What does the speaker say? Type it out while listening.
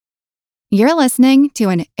You're listening to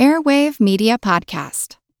an Airwave Media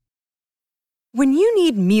Podcast. When you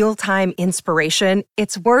need mealtime inspiration,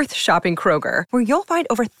 it's worth shopping Kroger, where you'll find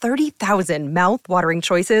over 30,000 mouth-watering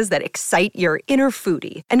choices that excite your inner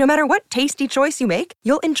foodie. And no matter what tasty choice you make,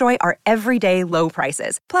 you'll enjoy our everyday low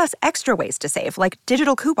prices, plus extra ways to save, like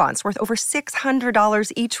digital coupons worth over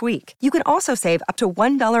 $600 each week. You can also save up to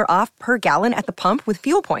 $1 off per gallon at the pump with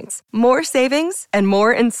fuel points. More savings and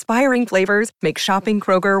more inspiring flavors make shopping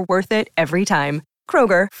Kroger worth it every time.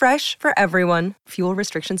 Kroger, fresh for everyone. Fuel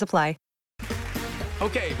restrictions apply.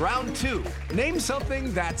 Okay, round two. Name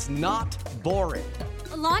something that's not boring.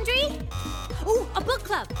 A laundry? Ooh, a book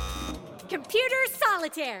club. Computer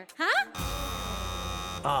solitaire, huh?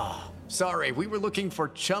 Ah, sorry, we were looking for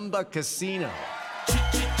Chumba Casino.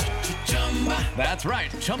 That's right,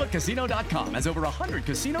 ChumbaCasino.com has over 100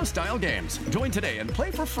 casino-style games. Join today and play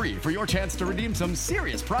for free for your chance to redeem some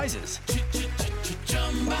serious prizes.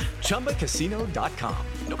 ChumbaCasino.com.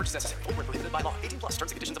 No purchase necessary. Void where prohibited by law. 18 plus.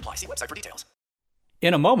 Terms and conditions apply. See website for details.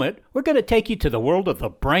 In a moment, we're going to take you to the world of the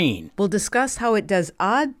brain. We'll discuss how it does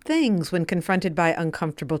odd things when confronted by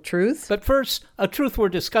uncomfortable truths. But first, a truth we're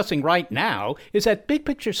discussing right now is that Big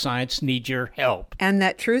Picture Science needs your help. And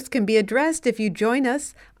that truth can be addressed if you join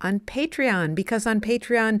us on Patreon, because on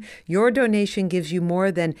Patreon, your donation gives you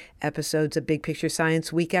more than episodes of Big Picture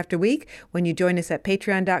Science week after week. When you join us at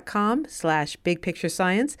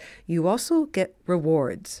patreon.com/bigpicturescience, you also get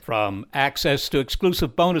rewards. From access to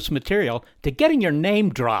exclusive bonus material to getting your name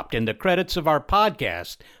dropped in the credits of our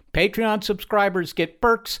podcast, Patreon subscribers get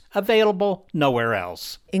perks available nowhere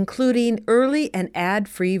else, including early and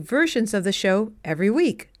ad-free versions of the show every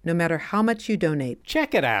week, no matter how much you donate.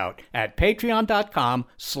 Check it out at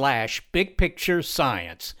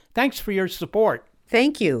patreon.com/bigpicturescience. Thanks for your support.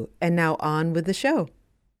 Thank you. And now on with the show.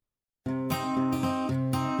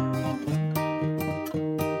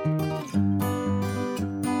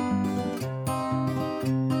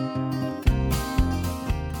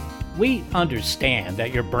 We understand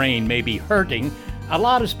that your brain may be hurting. A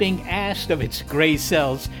lot is being asked of its gray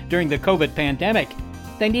cells during the COVID pandemic.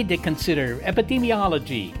 They need to consider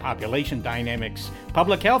epidemiology, population dynamics,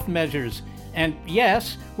 public health measures, and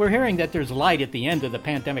yes, we're hearing that there's light at the end of the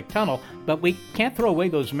pandemic tunnel, but we can't throw away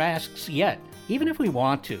those masks yet, even if we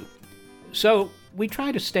want to. So we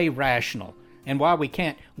try to stay rational, and while we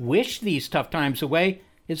can't wish these tough times away,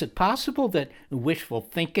 is it possible that wishful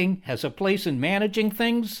thinking has a place in managing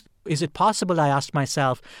things? Is it possible, I asked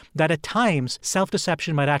myself, that at times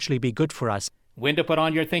self-deception might actually be good for us? When to put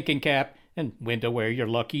on your thinking cap and when to wear your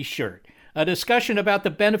lucky shirt. A discussion about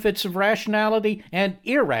the benefits of rationality and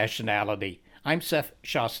irrationality. I'm Seth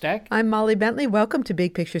Shostak. I'm Molly Bentley. Welcome to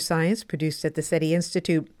Big Picture Science, produced at the SETI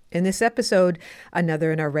Institute. In this episode,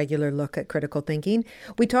 another in our regular look at critical thinking,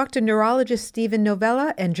 we talk to neurologist Stephen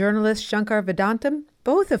Novella and journalist Shankar Vedantam,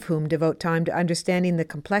 both of whom devote time to understanding the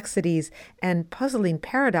complexities and puzzling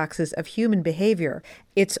paradoxes of human behavior.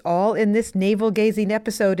 It's all in this navel-gazing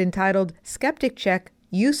episode entitled Skeptic Check,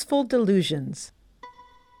 Useful Delusions.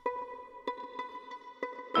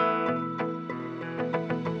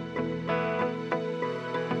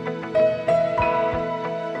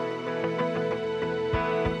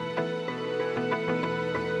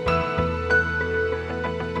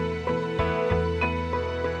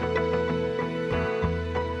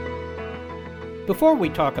 Before we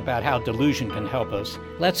talk about how delusion can help us,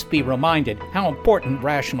 let's be reminded how important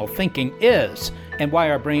rational thinking is and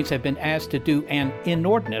why our brains have been asked to do an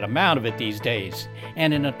inordinate amount of it these days,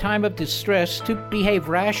 and in a time of distress to behave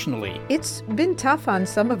rationally. It's been tough on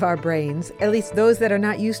some of our brains, at least those that are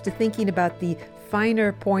not used to thinking about the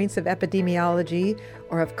finer points of epidemiology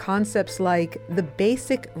or of concepts like the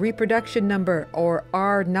basic reproduction number, or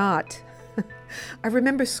R0. I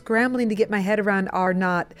remember scrambling to get my head around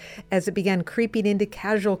R0 as it began creeping into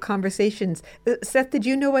casual conversations. Seth, did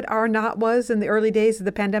you know what R0 was in the early days of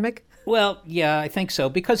the pandemic? Well, yeah, I think so,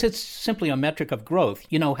 because it's simply a metric of growth.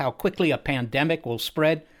 You know how quickly a pandemic will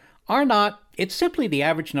spread? R0, it's simply the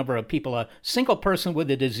average number of people a single person with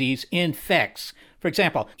the disease infects. For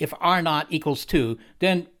example, if R0 equals 2,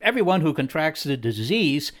 then everyone who contracts the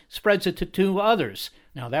disease spreads it to 2 others.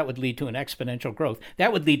 Now, that would lead to an exponential growth.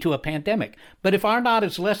 That would lead to a pandemic. But if R0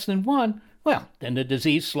 is less than 1, well, then the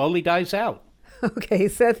disease slowly dies out. Okay,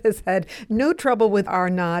 Seth has had no trouble with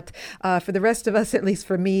R0. For the rest of us, at least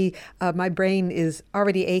for me, my brain is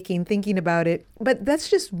already aching thinking about it. But that's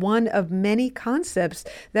just one of many concepts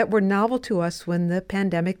that were novel to us when the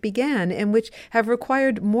pandemic began, and which have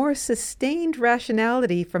required more sustained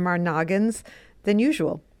rationality from our noggins than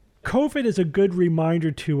usual. COVID is a good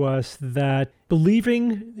reminder to us that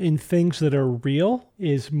believing in things that are real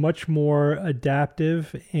is much more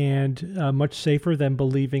adaptive and much safer than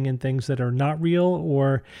believing in things that are not real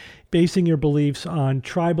or basing your beliefs on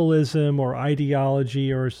tribalism or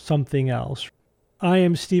ideology or something else. I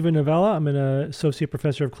am Stephen Novella. I'm an associate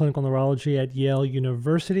professor of clinical neurology at Yale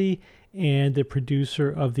University and the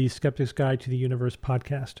producer of the Skeptic's Guide to the Universe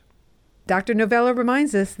podcast. Dr. Novella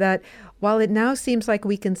reminds us that while it now seems like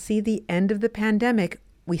we can see the end of the pandemic,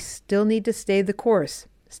 we still need to stay the course,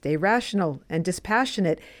 stay rational and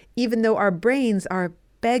dispassionate, even though our brains are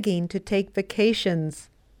begging to take vacations.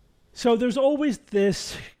 So there's always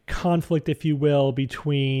this conflict, if you will,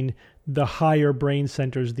 between the higher brain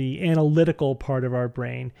centers, the analytical part of our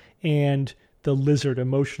brain, and the lizard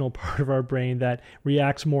emotional part of our brain that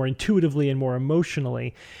reacts more intuitively and more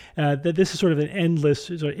emotionally. That this is sort of an endless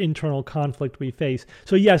sort of internal conflict we face.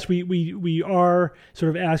 So yes, we are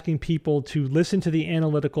sort of asking people to listen to the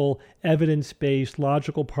analytical, evidence-based,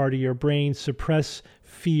 logical part of your brain, suppress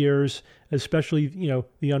fears, especially,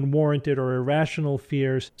 the unwarranted or irrational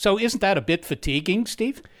fears. So isn't that a bit fatiguing,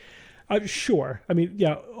 Steve? Sure. I mean,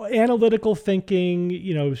 yeah, analytical thinking,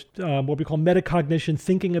 what we call metacognition,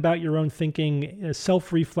 thinking about your own thinking,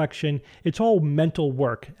 self-reflection, it's all mental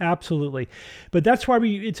work, absolutely. But that's why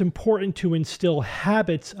it's important to instill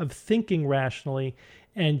habits of thinking rationally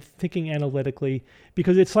and thinking analytically,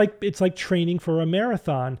 because it's like training for a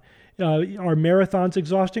marathon. Are marathons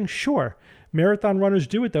exhausting? Sure. Marathon runners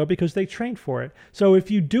do it, though, because they train for it. So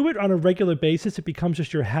if you do it on a regular basis, it becomes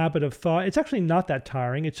just your habit of thought. It's actually not that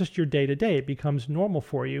tiring. It's just your day-to-day. It becomes normal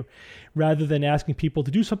for you, rather than asking people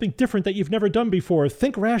to do something different that you've never done before.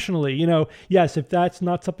 Think rationally. Yes, if that's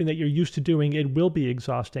not something that you're used to doing, it will be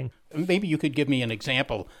exhausting. Maybe you could give me an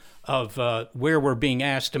example of where we're being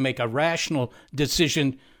asked to make a rational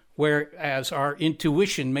decision, whereas our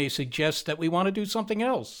intuition may suggest that we want to do something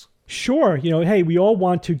else. Sure. Hey, we all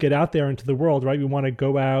want to get out there into the world, right? We want to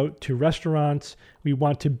go out to restaurants. We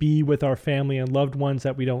want to be with our family and loved ones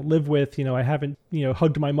that we don't live with. I haven't,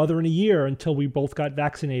 hugged my mother in a year until we both got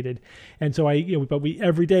vaccinated. And so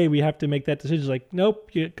every day we have to make that decision. It's like, nope,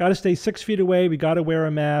 you got to stay 6 feet away. We got to wear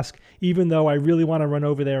a mask, even though I really want to run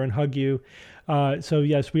over there and hug you. So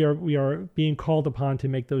yes, we are being called upon to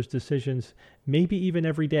make those decisions, maybe even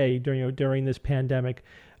every day during this pandemic.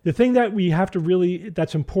 The thing that we have to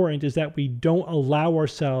that's important is that we don't allow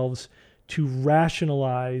ourselves to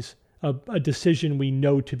rationalize a decision we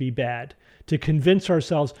know to be bad, to convince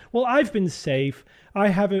ourselves, well, I've been safe. I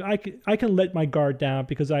can let my guard down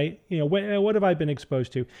because what have I been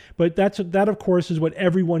exposed to? But that of course is what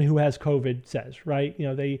everyone who has COVID says, right?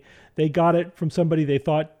 They got it from somebody they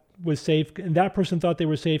thought was safe, and that person thought they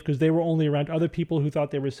were safe because they were only around other people who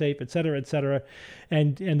thought they were safe, et cetera, et cetera.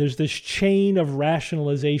 And there's this chain of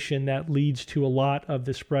rationalization that leads to a lot of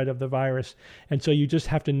the spread of the virus. And so you just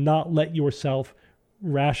have to not let yourself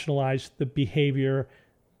rationalize the behavior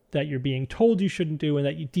that you're being told you shouldn't do and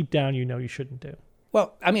that deep down you shouldn't do.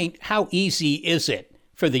 Well, I mean, how easy is it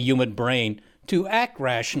for the human brain to act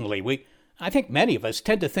rationally? I think many of us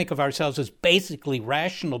tend to think of ourselves as basically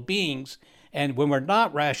rational beings. And when we're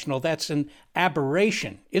not rational, that's an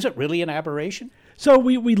aberration. Is it really an aberration? So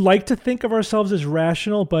we like to think of ourselves as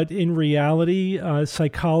rational, but in reality,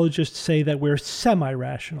 psychologists say that we're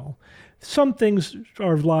semi-rational. Some things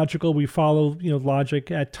are logical. We follow,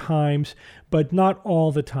 logic at times, but not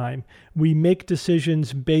all the time. We make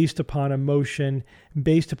decisions based upon emotion,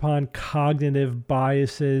 based upon cognitive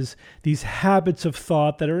biases, these habits of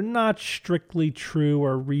thought that are not strictly true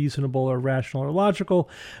or reasonable or rational or logical,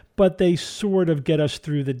 but they sort of get us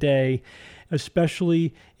through the day,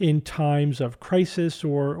 especially in times of crisis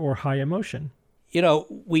or high emotion.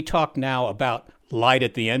 We talk now about light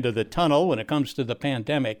at the end of the tunnel when it comes to the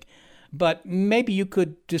pandemic, but maybe you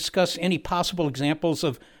could discuss any possible examples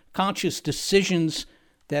of conscious decisions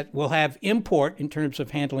that will have import in terms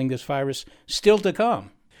of handling this virus still to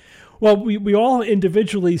come. Well, we all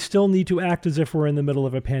individually still need to act as if we're in the middle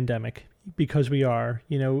of a pandemic, because we are.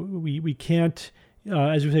 We can't,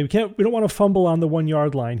 as we say, we don't want to fumble on the 1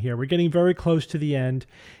 yard line here. We're getting very close to the end,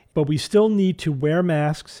 but we still need to wear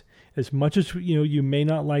masks as much as you may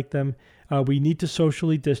not like them. We need to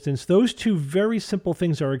socially distance. Those two very simple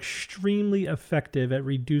things are extremely effective at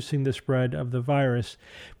reducing the spread of the virus,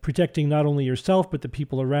 protecting not only yourself, but the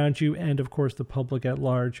people around you and, of course, the public at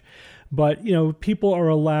large. But, people are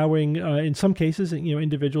allowing, in some cases,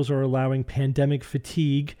 individuals are allowing pandemic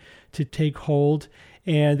fatigue to take hold.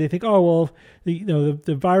 And they think, oh, well,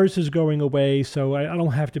 the virus is going away, so I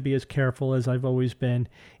don't have to be as careful as I've always been.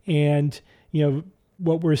 And,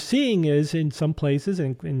 what we're seeing is in some places,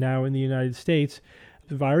 and now in the United States,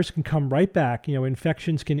 The virus can come right back.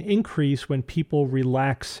 Infections can increase when people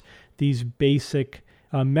relax these basic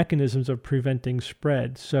mechanisms of preventing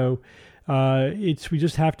spread. So we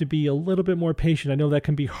just have to be a little bit more patient. I know that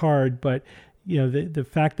can be hard, but the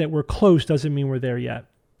fact that we're close doesn't mean we're there yet.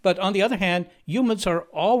 But on the other hand, humans are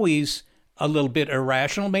always a little bit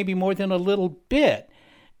irrational, maybe more than a little bit.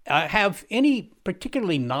 Have any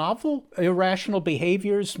particularly novel irrational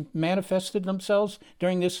behaviors manifested themselves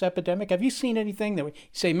during this epidemic? Have you seen anything that you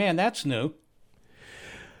say, man, that's new?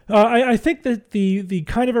 I think that the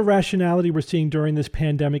kind of irrationality we're seeing during this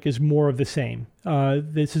pandemic is more of the same.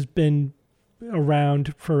 This has been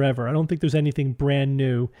around forever. I don't think there's anything brand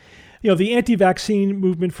new. The anti-vaccine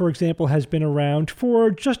movement, for example, has been around for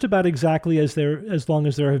just about exactly as long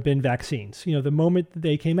as there have been vaccines. The moment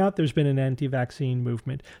they came out, there's been an anti-vaccine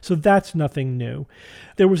movement. So that's nothing new.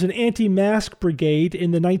 There was an anti-mask brigade in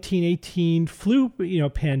the 1918 flu,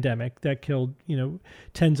 pandemic that killed,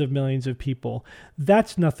 tens of millions of people.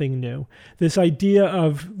 That's nothing new. This idea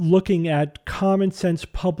of looking at common sense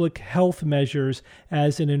public health measures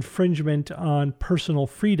as an infringement on personal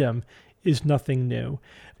freedom is nothing new.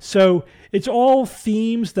 So it's all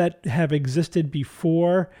themes that have existed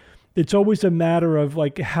before. It's always a matter of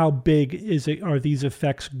how big are these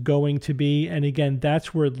effects going to be? And again,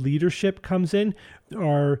 that's where leadership comes in.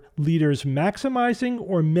 Are leaders maximizing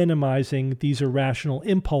or minimizing these irrational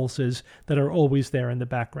impulses that are always there in the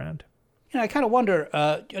background? I kind of wonder,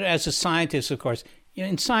 as a scientist, of course,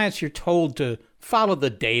 in science, you're told to follow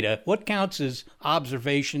the data. What counts is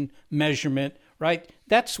observation, measurement, right?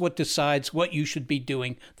 That's what decides what you should be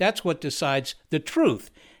doing. That's what decides the truth.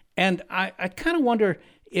 And I kind of wonder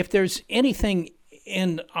if there's anything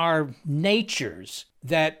in our natures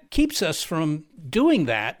that keeps us from doing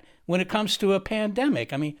that when it comes to a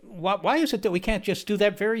pandemic. I mean, why is it that we can't just do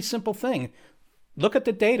that very simple thing? Look at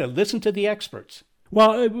the data, listen to the experts.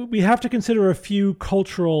 Well, we have to consider a few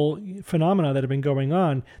cultural phenomena that have been going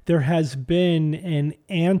on. There has been an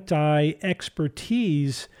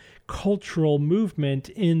anti-expertise cultural movement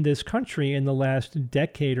in this country in the last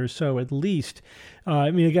decade or so, at least.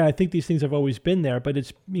 Again, I think these things have always been there, but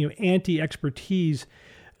it's, anti-expertise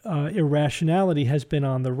irrationality has been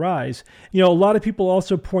on the rise. A lot of people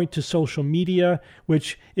also point to social media,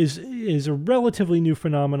 which is a relatively new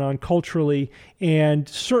phenomenon culturally and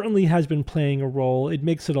certainly has been playing a role. It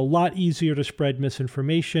makes it a lot easier to spread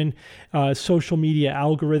misinformation. Social media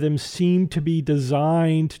algorithms seem to be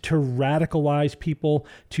designed to radicalize people,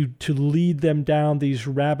 to lead them down these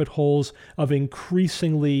rabbit holes of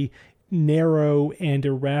increasingly narrow and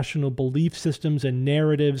irrational belief systems and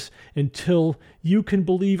narratives until you can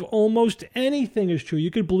believe almost anything is true.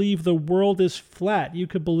 You could believe the world is flat. You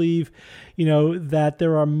could believe, that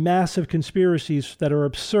there are massive conspiracies that are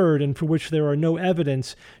absurd and for which there are no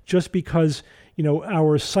evidence just because,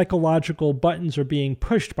 our psychological buttons are being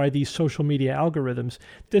pushed by these social media algorithms.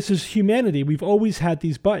 This is humanity. We've always had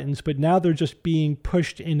these buttons, but now they're just being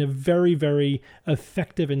pushed in a very, very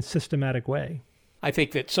effective and systematic way. I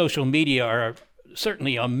think that social media are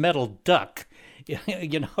certainly a metal duck,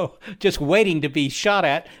 just waiting to be shot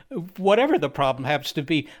at, whatever the problem happens to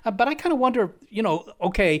be. But I kind of wonder,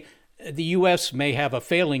 okay, the U.S. may have a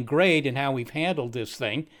failing grade in how we've handled this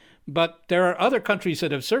thing, but there are other countries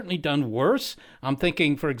that have certainly done worse. I'm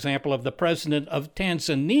thinking, for example, of the president of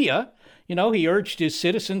Tanzania. He urged his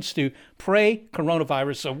citizens to pray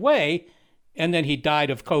coronavirus away, and then he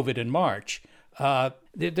died of COVID in March.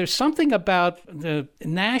 There's something about the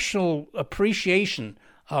national appreciation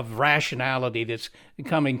of rationality that's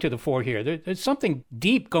coming to the fore here. There's something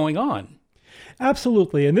deep going on.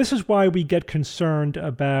 Absolutely. And this is why we get concerned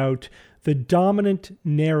about the dominant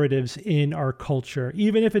narratives in our culture,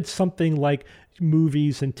 even if it's something like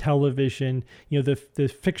movies and television,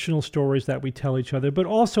 the fictional stories that we tell each other, but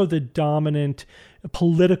also the dominant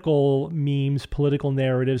political memes, political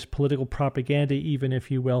narratives, political propaganda, even,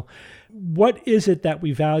 if you will. What is it that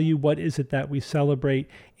we value? What is it that we celebrate?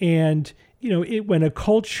 And, when a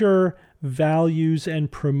culture values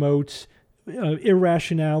and promotes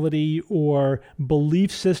irrationality or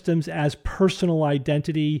belief systems as personal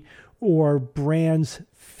identity, or brands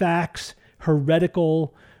facts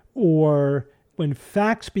heretical, or when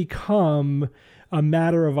facts become a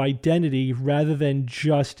matter of identity rather than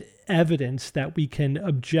just evidence that we can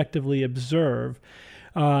objectively observe,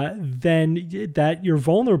 then that you're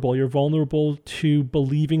vulnerable. You're vulnerable to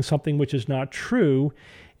believing something which is not true,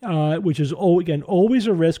 which is, again, always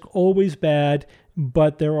a risk, always bad.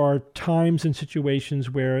 But there are times and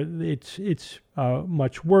situations where it's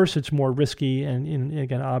much worse, it's more risky, and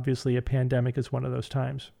again, obviously, a pandemic is one of those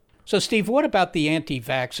times. So, Steve, what about the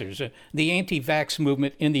anti-vaxxers, the anti-vax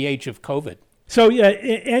movement in the age of COVID? So yeah,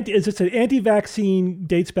 as I said, anti-vaccine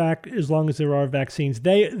dates back as long as there are vaccines.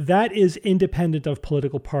 That is independent of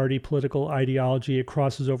political party, political ideology. It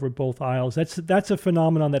crosses over both aisles. That's a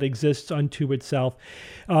phenomenon that exists unto itself.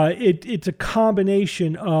 It's a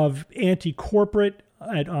combination of anti-corporate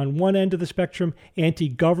on one end of the spectrum,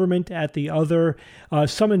 anti-government at the other,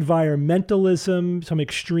 some environmentalism, some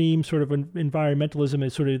extreme sort of environmentalism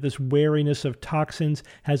is sort of this wariness of toxins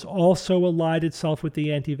has also allied itself with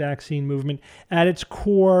the anti-vaccine movement. At its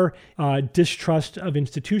core, distrust of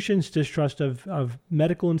institutions, distrust of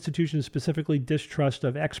medical institutions, specifically distrust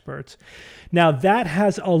of experts. Now that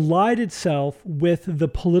has allied itself with the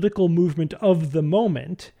political movement of the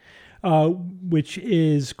moment, which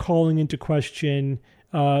is calling into question,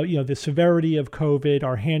 the severity of COVID,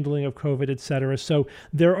 our handling of COVID, et cetera. So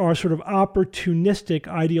there are sort of opportunistic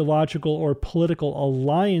ideological or political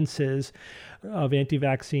alliances of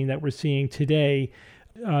anti-vaccine that we're seeing today,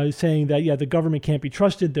 saying that, the government can't be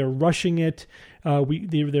trusted. They're rushing it.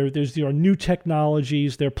 There are new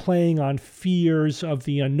technologies. They're playing on fears of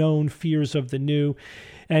the unknown, fears of the new.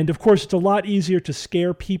 And of course, it's a lot easier to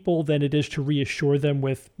scare people than it is to reassure them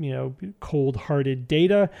with, cold-hearted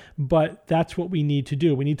data. But that's what we need to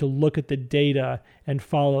do. We need to look at the data and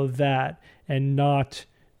follow that, and not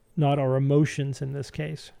our emotions in this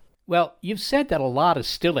case. Well, you've said that a lot is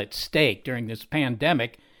still at stake during this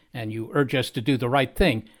pandemic, and you urge us to do the right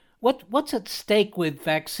thing. What's at stake with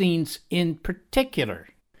vaccines in particular?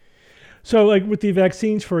 So, like with the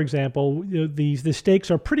vaccines, for example, the stakes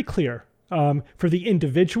are pretty clear. For the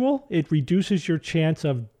individual, it reduces your chance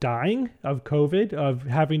of dying of COVID, of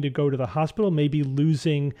having to go to the hospital, maybe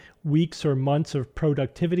losing weeks or months of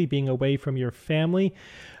productivity, being away from your family.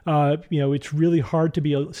 It's really hard to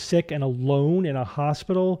be sick and alone in a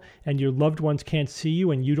hospital, and your loved ones can't see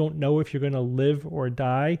you, and you don't know if you're going to live or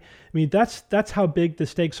die. I mean, that's how big the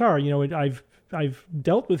stakes are. I've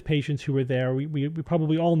dealt with patients who were there. We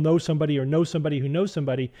probably all know somebody or know somebody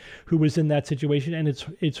who was in that situation, and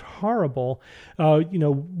it's horrible.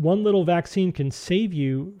 One little vaccine can save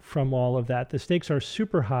you from all of that. The stakes are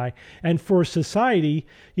super high, and for society,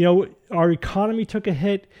 our economy took a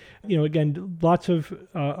hit. Again, lots of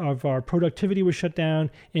our productivity was shut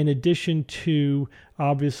down. In addition to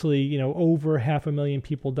obviously, over 500,000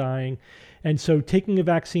 people dying. And so taking a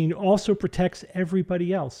vaccine also protects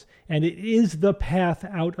everybody else. And it is the path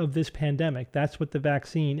out of this pandemic. That's what the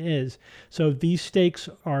vaccine is. So these stakes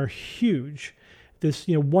are huge. This,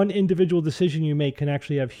 one individual decision you make can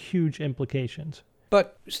actually have huge implications.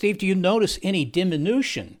 But Steve, do you notice any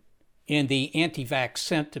diminution in the anti-vax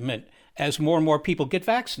sentiment as more and more people get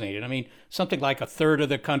vaccinated? I mean, something like a third of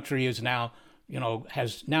the country is now,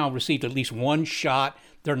 has now received at least one shot.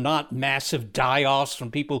 They're not massive die-offs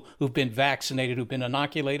from people who've been vaccinated, who've been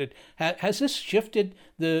inoculated. Has this shifted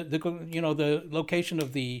the location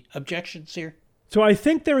of the objections here? So I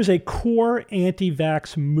think there is a core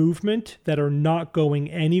anti-vax movement that are not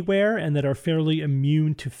going anywhere and that are fairly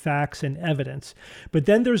immune to facts and evidence. But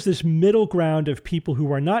then there's this middle ground of people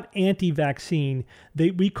who are not anti-vaccine.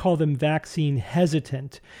 We call them vaccine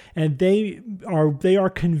hesitant, and they are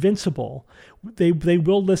convincible. They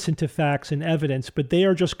will listen to facts and evidence, but they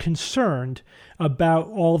are just concerned about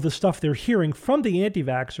all the stuff they're hearing from the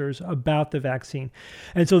anti-vaxxers about the vaccine.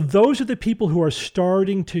 And so those are the people who are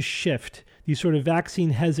starting to shift, these sort of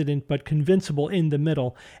vaccine hesitant but convincible in the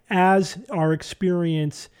middle, as our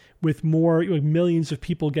experience with more millions of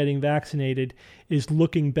people getting vaccinated is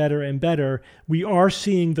looking better and better. We are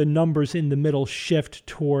seeing the numbers in the middle shift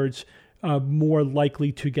towards more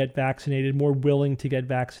likely to get vaccinated, more willing to get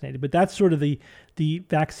vaccinated. But that's sort of the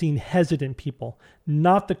vaccine hesitant people,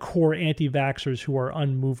 not the core anti-vaxxers who are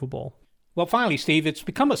unmovable. Well, finally, Steve, it's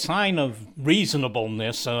become a sign of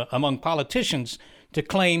reasonableness among politicians to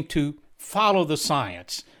claim to follow the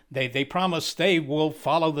science. They promise they will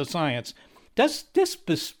follow the science. Does this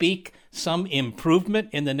bespeak some improvement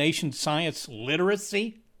in the nation's science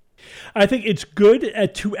literacy? I think it's good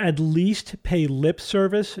to at least pay lip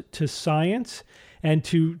service to science, and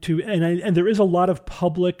and there is a lot of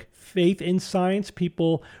public faith in science.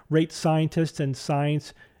 People rate scientists and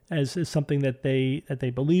science as something that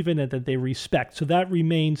they believe in and that they respect. So that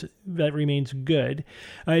remains good.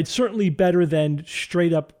 It's certainly better than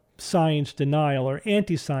straight up science denial or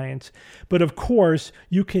anti-science. But of course,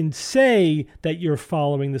 you can say that you're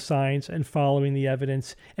following the science and following the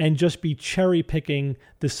evidence and just be cherry picking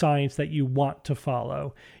the science that you want to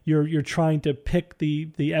follow. You're trying to pick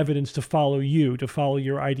the evidence to follow you, to follow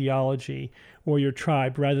your ideology or your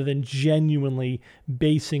tribe, rather than genuinely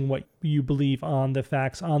basing what you believe on the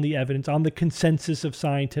facts, on the evidence, on the consensus of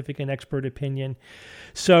scientific and expert opinion.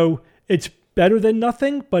 So it's better than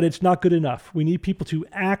nothing, but it's not good enough. We need people to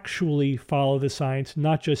actually follow the science,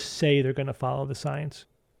 not just say they're going to follow the science.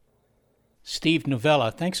 Steve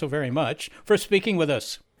Novella, thanks so very much for speaking with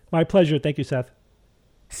us. My pleasure. Thank you, Seth.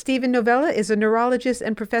 Stephen Novella is a neurologist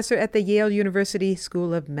and professor at the Yale University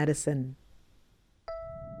School of Medicine.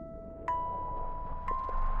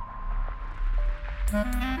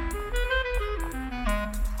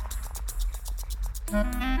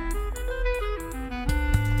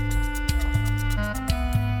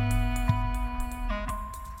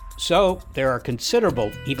 So, there are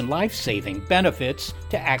considerable, even life-saving benefits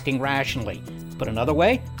to acting rationally. Put another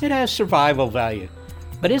way, it has survival value.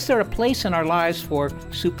 But is there a place in our lives for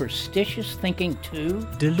superstitious thinking too?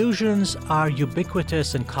 Delusions are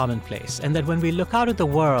ubiquitous and commonplace, and that when we look out at the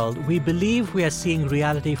world, we believe we are seeing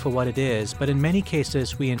reality for what it is, but in many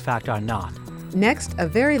cases, we in fact are not. Next, a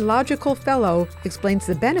very logical fellow explains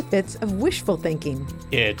the benefits of wishful thinking.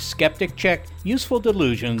 It's Skeptic Check Useful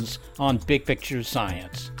Delusions on Big Picture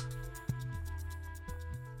Science.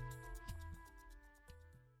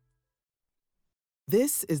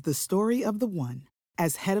 This is the story of the one.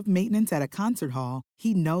 As head of maintenance at a concert hall,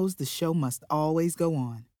 he knows the show must always go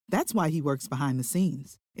on. That's why he works behind the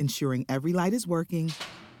scenes, ensuring every light is working,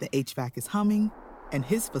 the HVAC is humming, and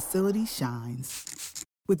his facility shines.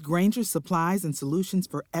 With Grainger's supplies and solutions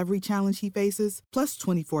for every challenge he faces, plus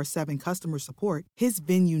 24/7 customer support, his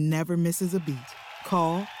venue never misses a beat.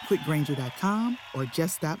 Call quickgrainger.com or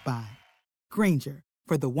just stop by. Grainger,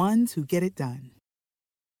 for the ones who get it done.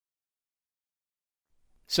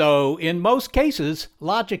 So, in most cases,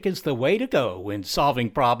 logic is the way to go in solving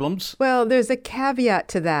problems. Well, there's a caveat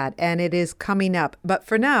to that, and it is coming up. But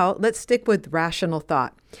for now, let's stick with rational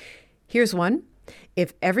thought. Here's one.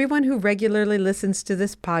 If everyone who regularly listens to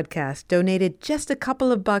this podcast donated just a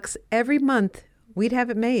couple of bucks every month, we'd have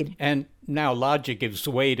it made. And now logic gives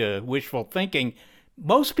way to wishful thinking.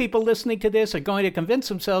 Most people listening to this are going to convince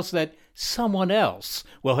themselves that someone else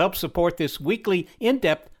will help support this weekly,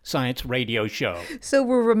 in-depth science radio show. So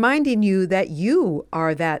we're reminding you that you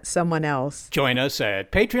are that someone else. Join us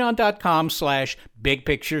at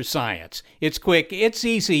patreon.com/bigpicturescience. It's quick, it's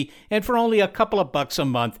easy, and for only a couple of bucks a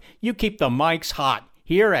month, you keep the mics hot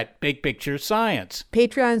here at Big Picture Science.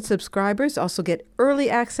 Patreon subscribers also get early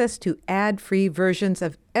access to ad-free versions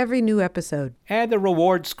of every new episode. And the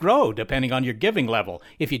rewards grow depending on your giving level.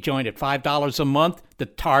 If you join at $5 a month, the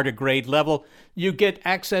tardigrade level, you get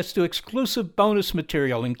access to exclusive bonus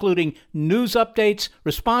material, including news updates,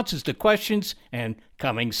 responses to questions, and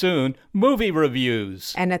coming soon, movie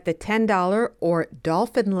reviews. And at the $10 or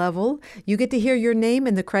dolphin level, you get to hear your name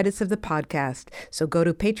in the credits of the podcast. So go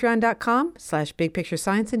to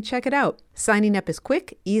patreon.com/bigpicturescience and check it out. Signing up is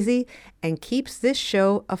quick, easy, and keeps this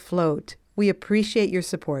show afloat. We appreciate your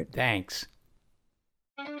support. Thanks.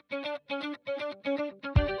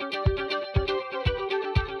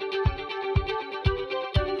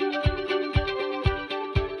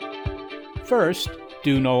 First,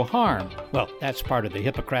 do no harm. Well, that's part of the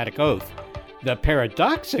Hippocratic Oath. The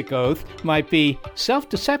paradoxic oath might be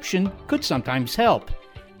self-deception could sometimes help.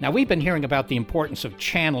 Now, we've been hearing about the importance of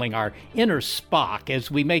channeling our inner Spock as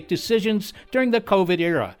we make decisions during the COVID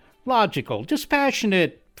era. Logical,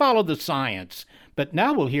 dispassionate, follow the science. But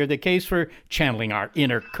now we'll hear the case for channeling our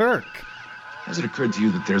inner Kirk. Has it occurred to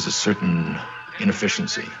you that there's a certain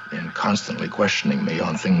inefficiency in constantly questioning me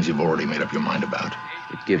on things you've already made up your mind about?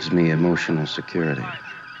 It gives me emotional security.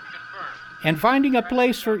 And finding a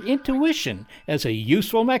place for intuition as a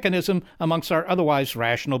useful mechanism amongst our otherwise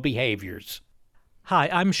rational behaviors. Hi,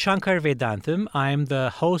 I'm Shankar Vedantam. I'm the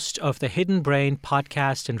host of the Hidden Brain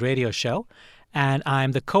podcast and radio show, and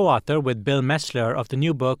I'm the co-author with Bill Messler of the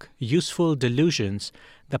new book, Useful Delusions,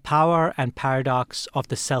 The Power and Paradox of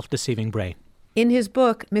the Self-Deceiving Brain. In his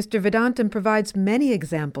book, Mr. Vedantam provides many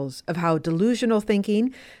examples of how delusional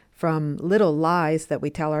thinking, from little lies that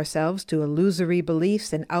we tell ourselves to illusory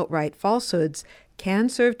beliefs and outright falsehoods, can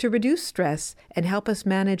serve to reduce stress and help us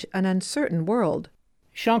manage an uncertain world.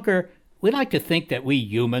 Shankar, we like to think that we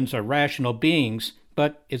humans are rational beings,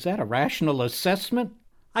 but is that a rational assessment?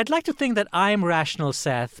 I'd like to think that I'm rational,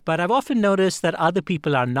 Seth, but I've often noticed that other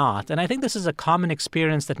people are not. And I think this is a common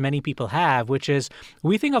experience that many people have, which is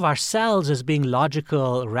we think of ourselves as being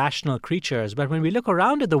logical, rational creatures. But when we look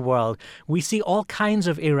around at the world, we see all kinds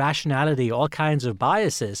of irrationality, all kinds of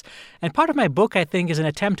biases. And part of my book, I think, is an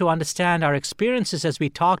attempt to understand our experiences as we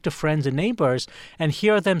talk to friends and neighbors and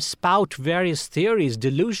hear them spout various theories,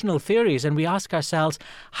 delusional theories. And we ask ourselves,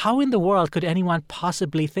 how in the world could anyone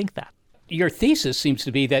possibly think that? Your thesis seems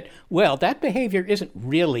to be that, well, that behavior isn't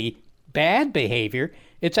really bad behavior.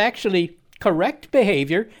 It's actually correct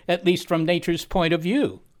behavior, at least from nature's point of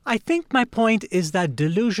view. I think my point is that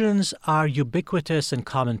delusions are ubiquitous and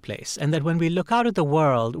commonplace, and that when we look out at the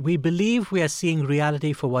world, we believe we are seeing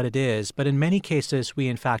reality for what it is, but in many cases, we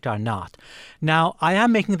in fact are not. Now, I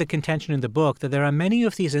am making the contention in the book that there are many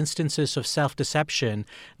of these instances of self-deception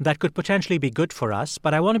that could potentially be good for us,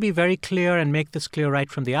 but I want to be very clear and make this clear right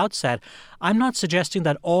from the outset. I'm not suggesting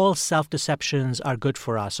that all self-deceptions are good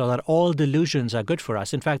for us or that all delusions are good for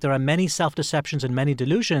us. In fact, there are many self-deceptions and many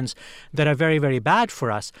delusions that are very, very bad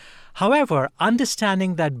for us. However,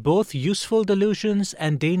 understanding that both useful delusions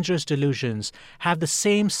and dangerous delusions have the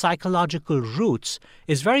same psychological roots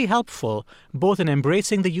is very helpful, both in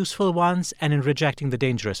embracing the useful ones and in rejecting the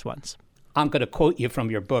dangerous ones. I'm going to quote you from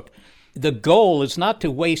your book. The goal is not to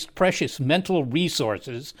waste precious mental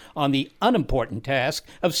resources on the unimportant task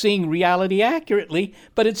of seeing reality accurately,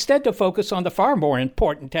 but instead to focus on the far more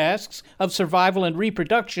important tasks of survival and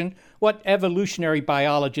reproduction, what evolutionary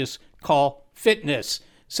biologists call fitness.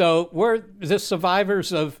 So we're the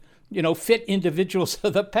survivors of, fit individuals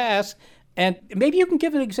of the past. And maybe you can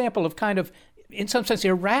give an example of kind of, in some sense,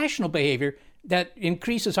 irrational behavior that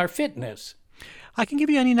increases our fitness. I can give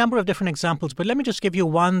you any number of different examples, but let me just give you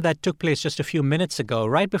one that took place just a few minutes ago.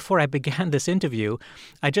 Right before I began this interview,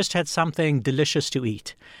 I just had something delicious to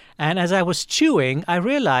eat. And as I was chewing, I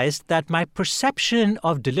realized that my perception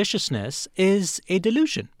of deliciousness is a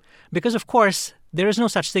delusion. Because, of course, there is no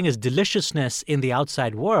such thing as deliciousness in the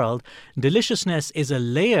outside world. Deliciousness is a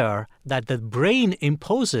layer that the brain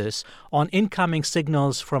imposes on incoming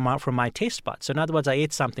signals from my taste buds. So in other words, I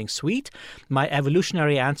ate something sweet. My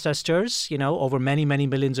evolutionary ancestors, over many, many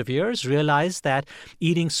millions of years, realized that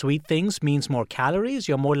eating sweet things means more calories.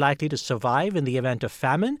 You're more likely to survive in the event of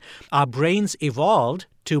famine. Our brains evolved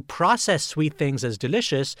to process sweet things as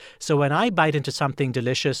delicious. So when I bite into something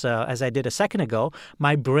delicious, as I did a second ago,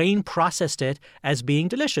 my brain processed it as being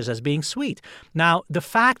delicious, as being sweet. Now, the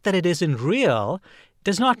fact that it isn't real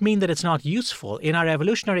does not mean that it's not useful. In our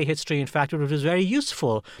evolutionary history, in fact, it was very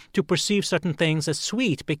useful to perceive certain things as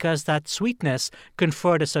sweet because that sweetness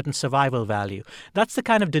conferred a certain survival value. That's the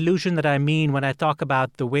kind of delusion that I mean when I talk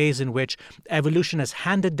about the ways in which evolution has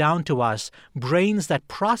handed down to us brains that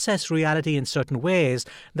process reality in certain ways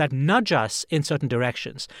that nudge us in certain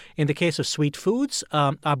directions. In the case of sweet foods,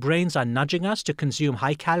 our brains are nudging us to consume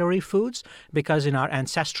high-calorie foods because in our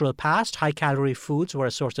ancestral past, high-calorie foods were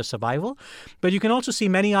a source of survival. But you can also see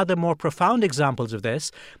many other more profound examples of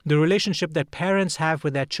this. The relationship that parents have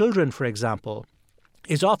with their children, for example,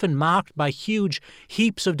 is often marked by huge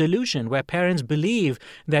heaps of delusion where parents believe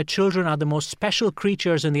their children are the most special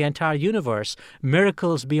creatures in the entire universe,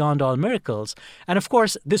 miracles beyond all miracles. And of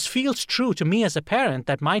course, this feels true to me as a parent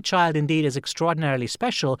that my child indeed is extraordinarily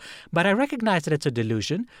special, but I recognize that it's a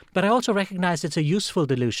delusion, but I also recognize it's a useful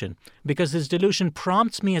delusion because this delusion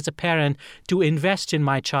prompts me as a parent to invest in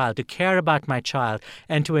my child, to care about my child,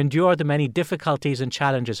 and to endure the many difficulties and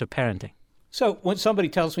challenges of parenting. So when somebody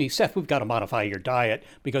tells me, Seth, we've got to modify your diet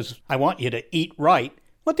because I want you to eat right,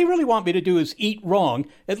 what they really want me to do is eat wrong,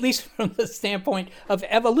 at least from the standpoint of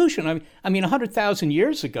evolution. I mean 100,000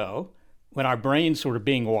 years ago, when our brains were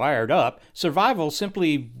being wired up, survival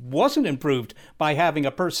simply wasn't improved by having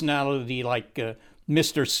a personality like Mr.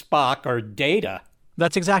 Spock or Data.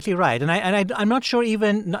 That's exactly right. And I'm not sure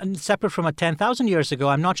even, separate from 10,000 years ago,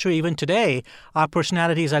 I'm not sure even today our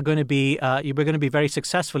personalities are going to be, we're going to be very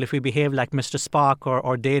successful if we behave like Mr. Spock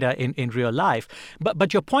or Data in real life.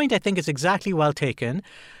 But your point, I think, is exactly well taken.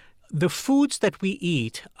 The foods that we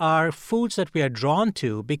eat are foods that we are drawn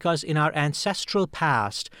to because in our ancestral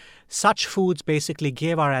past, such foods basically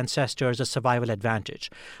gave our ancestors a survival advantage.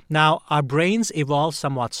 Now, our brains evolved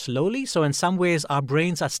somewhat slowly, so in some ways our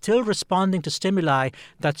brains are still responding to stimuli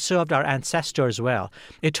that served our ancestors well.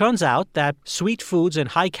 It turns out that sweet foods and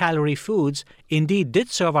high-calorie foods indeed did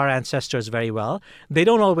serve our ancestors very well. They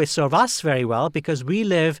don't always serve us very well because we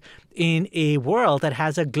live in a world that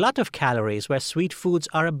has a glut of calories where sweet foods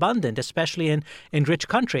are abundant, especially in rich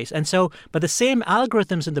countries. And so, but the same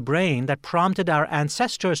algorithms in the brain that prompted our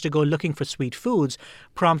ancestors to go looking for sweet foods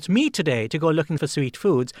prompt me today to go looking for sweet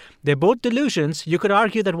foods. They're both delusions. You could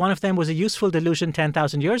argue that one of them was a useful delusion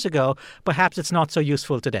 10,000 years ago. Perhaps it's not so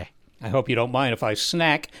useful today. I hope you don't mind if I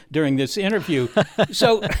snack during this interview.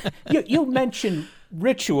 So you mentioned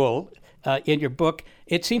ritual in your book.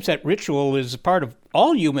 It seems that ritual is part of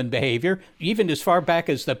all human behavior, even as far back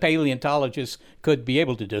as the paleontologists could be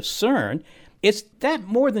able to discern. Is that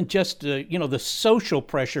more than just the social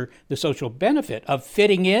pressure, the social benefit of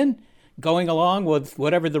fitting in, going along with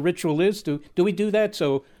whatever the ritual is? Do we do that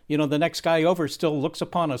so the next guy over still looks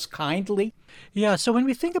upon us kindly. Yeah, so when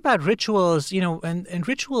we think about rituals, and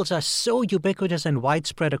rituals are so ubiquitous and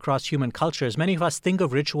widespread across human cultures, many of us think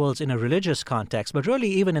of rituals in a religious context, but really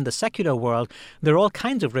even in the secular world, there are all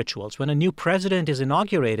kinds of rituals. When a new president is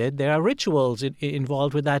inaugurated, there are rituals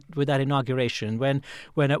involved with that inauguration. When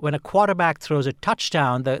a quarterback throws a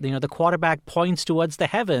touchdown, the quarterback points towards the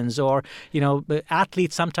heavens, or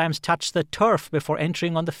athletes sometimes touch the turf before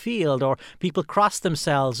entering on the field, or people cross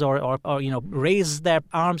themselves, or raise their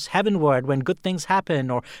arms heavenward when good things happen,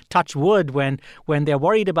 or touch wood when they're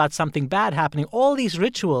worried about something bad happening. All these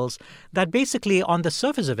rituals that basically on the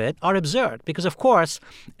surface of it are absurd, because of course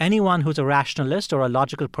anyone who's a rationalist or a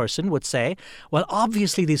logical person would say, well,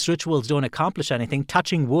 obviously these rituals don't accomplish anything.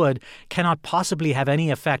 Touching wood cannot possibly have any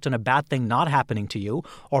effect on a bad thing not happening to you,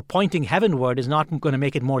 or pointing heavenward is not going to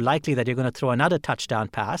make it more likely that you're going to throw another touchdown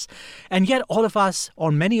pass. And yet all of us,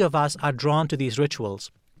 or many of us, are drawn to these rituals.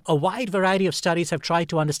 A wide variety of studies have tried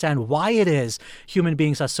to understand why it is human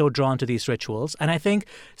beings are so drawn to these rituals. And I think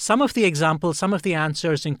some of the examples, some of the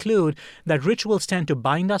answers include that rituals tend to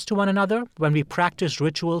bind us to one another. When we practice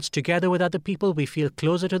rituals together with other people, we feel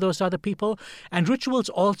closer to those other people. And rituals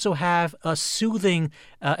also have a soothing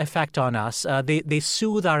effect on us. They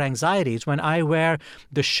soothe our anxieties. When I wear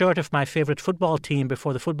the shirt of my favorite football team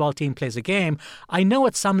before the football team plays a game, I know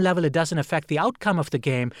at some level it doesn't affect the outcome of the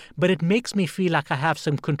game, but it makes me feel like I have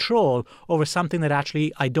some control over something that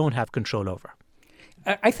actually I don't have control over.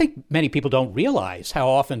 I think many people don't realize how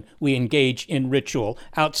often we engage in ritual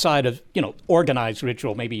outside of, organized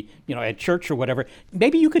ritual, maybe, at church or whatever.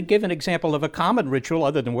 Maybe you could give an example of a common ritual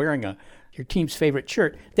other than wearing your team's favorite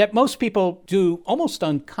shirt that most people do almost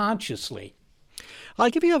unconsciously. I'll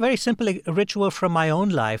give you a very simple ritual from my own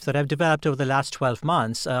life that I've developed over the last 12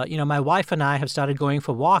 months. My wife and I have started going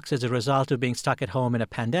for walks as a result of being stuck at home in a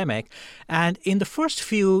pandemic. And in the first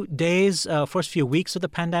few days, first few weeks of the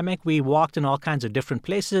pandemic, we walked in all kinds of different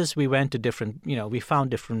places. We went to different, we found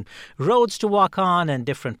different roads to walk on and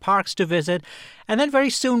different parks to visit. And then very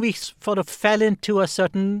soon we sort of fell into a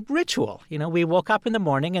certain ritual. We woke up in the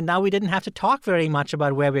morning and now we didn't have to talk very much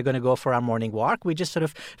about where we're going to go for our morning walk. We just sort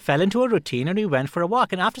of fell into a routine and we went for a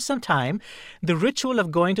walk. And after some time, the ritual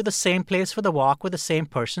of going to the same place for the walk with the same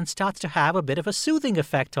person starts to have a bit of a soothing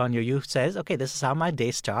effect on you. You says, okay, this is how my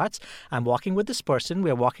day starts. I'm walking with this person.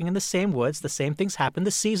 We're walking in the same woods. The same things happen.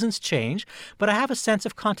 The seasons change. But I have a sense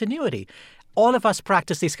of continuity. All of us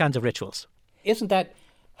practice these kinds of rituals. Isn't that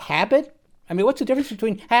habit? I mean, what's the difference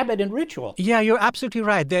between habit and ritual? Yeah, you're absolutely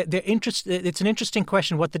right. It's an interesting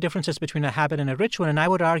question what the difference is between a habit and a ritual. And I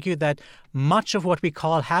would argue that much of what we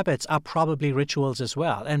call habits are probably rituals as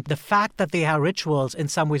well. And the fact that they are rituals in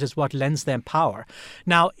some ways is what lends them power.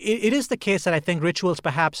 Now, it is the case that I think rituals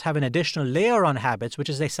perhaps have an additional layer on habits, which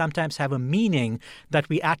is they sometimes have a meaning that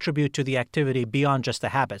we attribute to the activity beyond just the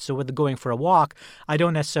habit. So with the going for a walk, I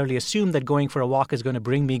don't necessarily assume that going for a walk is going to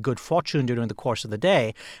bring me good fortune during the course of the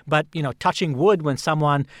day. But, touching wood when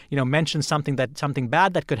someone, mentions something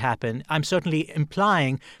bad that could happen, I'm certainly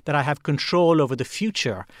implying that I have control over the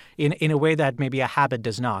future in a way that maybe a habit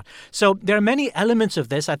does not. So there are many elements of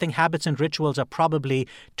this. I think habits and rituals are probably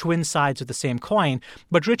twin sides of the same coin,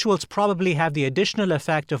 but rituals probably have the additional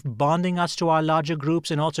effect of bonding us to our larger groups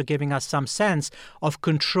and also giving us some sense of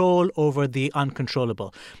control over the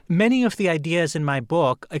uncontrollable. Many of the ideas in my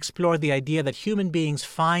book explore the idea that human beings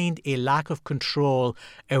find a lack of control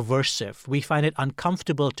aversive. We find it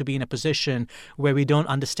uncomfortable to be in a position where we don't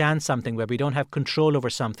understand something, where we don't have control over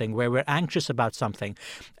something, where we're anxious about something.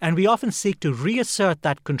 And we often seek to reassert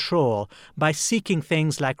that control by seeking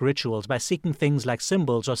things like rituals, by seeking things like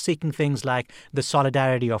symbols, or seeking things like the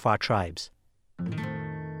solidarity of our tribes.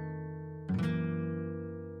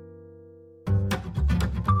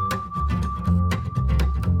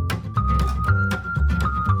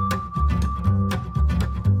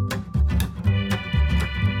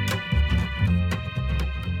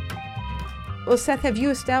 Well, Seth, have you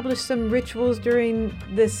established some rituals during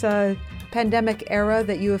this pandemic era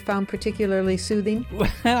that you have found particularly soothing?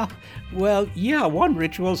 Well, yeah, one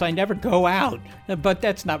ritual is I never go out, but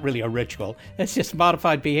that's not really a ritual. That's just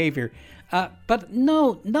modified behavior. But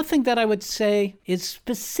no, nothing that I would say is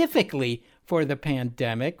specifically for the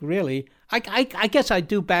pandemic, really. I guess I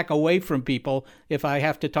do back away from people if I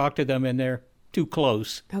have to talk to them and they're too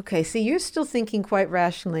close. Okay, see, you're still thinking quite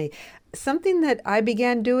rationally. Something that I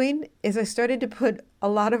began doing is I started to put a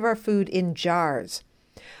lot of our food in jars.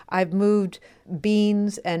 I've moved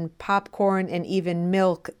beans and popcorn and even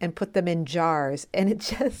milk and put them in jars. And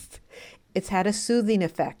it's had a soothing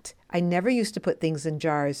effect. I never used to put things in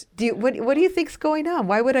jars. What do you think's going on?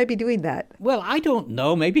 Why would I be doing that? Well, I don't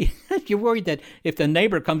know. Maybe you're worried that if the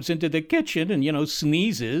neighbor comes into the kitchen and,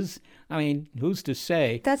 sneezes, I mean, who's to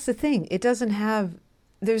say? That's the thing.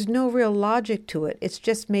 There's no real logic to it. It's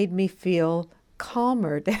just made me feel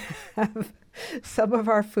calmer to have some of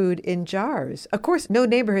our food in jars. Of course, no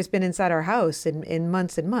neighbor has been inside our house in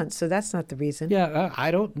months and months, so that's not the reason. Yeah,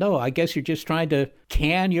 I don't know. I guess you're just trying to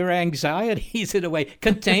can your anxieties in a way,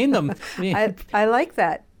 contain them. I like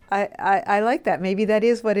that. I like that. Maybe that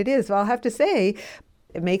is what it is. Well, I'll have to say,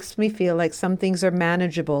 it makes me feel like some things are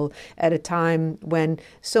manageable at a time when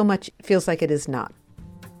so much feels like it is not.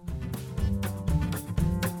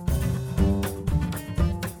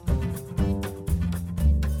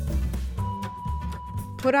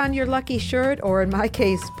 Put on your lucky shirt, or in my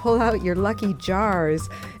case, pull out your lucky jars,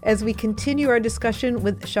 as we continue our discussion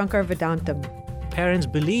with Shankar Vedantam. Parents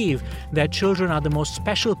believe their children are the most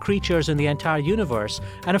special creatures in the entire universe.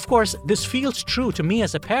 And of course, this feels true to me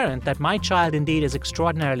as a parent, that my child indeed is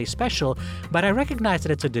extraordinarily special, but I recognize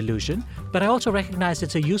that it's a delusion, but I also recognize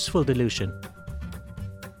it's a useful delusion.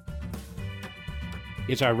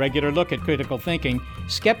 It's our regular look at critical thinking.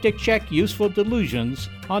 Skeptic check useful delusions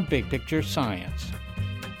on Big Picture Science.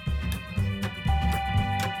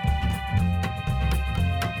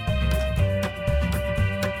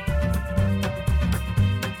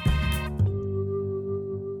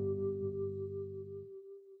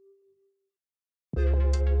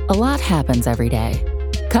 A lot happens every day.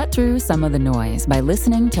 Cut through some of the noise by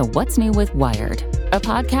listening to What's New with Wired, a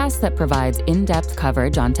podcast that provides in-depth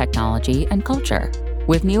coverage on technology and culture.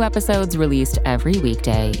 With new episodes released every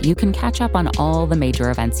weekday, you can catch up on all the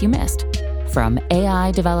major events you missed. From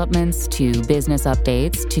AI developments to business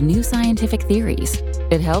updates to new scientific theories,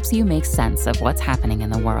 it helps you make sense of what's happening in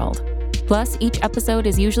the world. Plus, each episode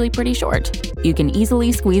is usually pretty short. You can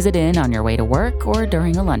easily squeeze it in on your way to work or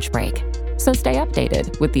during a lunch break. So stay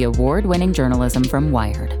updated with the award-winning journalism from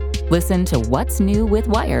Wired. Listen to What's New with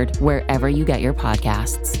Wired wherever you get your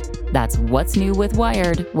podcasts. That's What's New with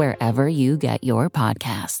Wired wherever you get your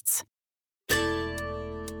podcasts.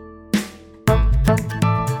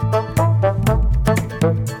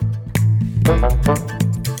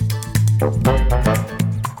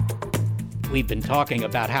 We've been talking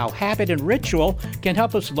about how habit and ritual can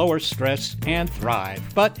help us lower stress and thrive.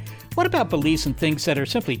 But what about beliefs in things that are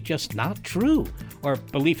simply just not true? Or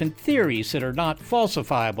belief in theories that are not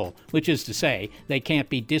falsifiable, which is to say, they can't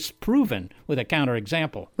be disproven with a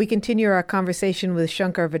counterexample. We continue our conversation with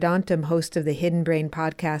Shankar Vedantam, host of the Hidden Brain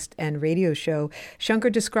podcast and radio show. Shankar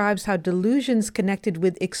describes how delusions connected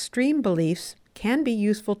with extreme beliefs can be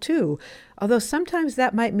useful too, although sometimes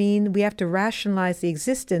that might mean we have to rationalize the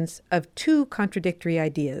existence of two contradictory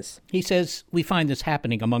ideas. He says we find this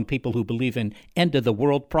happening among people who believe in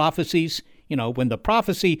end-of-the-world prophecies. When the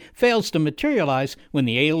prophecy fails to materialize, when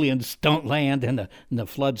the aliens don't land and the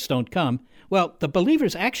floods don't come, well, the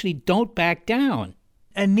believers actually don't back down.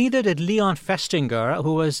 And neither did Leon Festinger,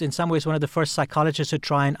 who was in some ways one of the first psychologists to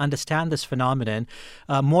try and understand this phenomenon.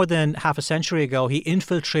 More than half a century ago, he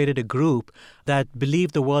infiltrated a group that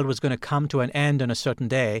believed the world was going to come to an end on a certain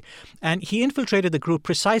day. And he infiltrated the group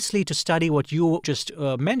precisely to study what you just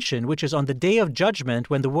mentioned, which is on the day of judgment,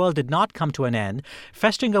 when the world did not come to an end,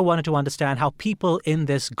 Festinger wanted to understand how people in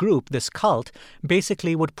this group, this cult,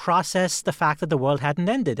 basically would process the fact that the world hadn't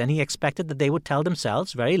ended. And he expected that they would tell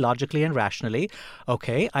themselves very logically and rationally,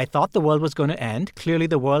 okay, I thought the world was going to end. Clearly,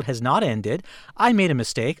 the world has not ended. I made a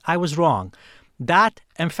mistake. I was wrong. That,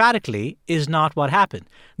 emphatically, is not what happened.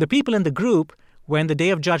 The people in the group, when the day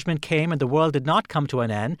of judgment came and the world did not come to an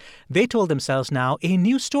end, they told themselves now a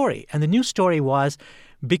new story. And the new story was,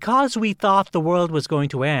 because we thought the world was going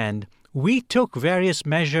to end, we took various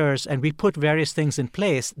measures and we put various things in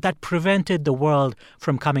place that prevented the world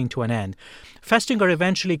from coming to an end. Festinger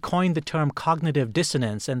eventually coined the term cognitive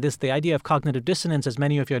dissonance, and the idea of cognitive dissonance, as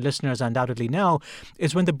many of your listeners undoubtedly know,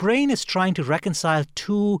 is when the brain is trying to reconcile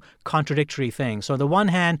two contradictory things. So on the one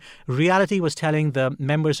hand, reality was telling the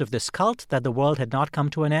members of this cult that the world had not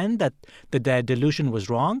come to an end, that their delusion was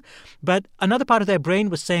wrong. But another part of their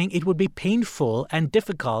brain was saying it would be painful and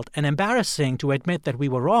difficult and embarrassing to admit that we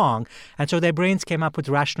were wrong. And so their brains came up with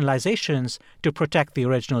rationalizations to protect the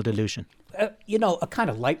original delusion. A kind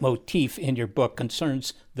of leitmotif in your book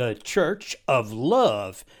concerns the Church of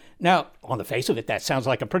Love. Now, on the face of it, that sounds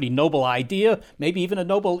like a pretty noble idea, maybe even a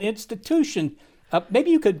noble institution.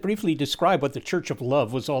 Maybe you could briefly describe what the Church of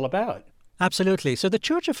Love was all about. Absolutely. So the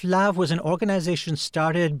Church of Love was an organization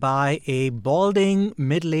started by a balding,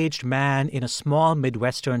 middle-aged man in a small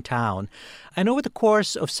Midwestern town. And over the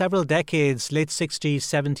course of several decades, late 60s,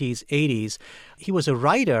 70s, 80s, he was a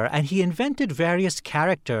writer and he invented various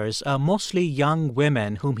characters, mostly young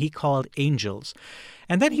women, whom he called angels.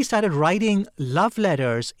 And then he started writing love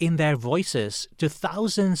letters in their voices to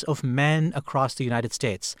thousands of men across the United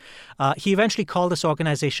States. He eventually called this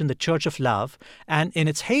organization the Church of Love. And in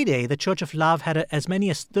its heyday, the Church of Love had as many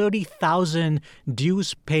as 30,000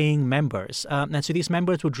 dues-paying members. And so these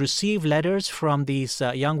members would receive letters from these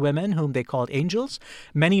young women whom they called angels.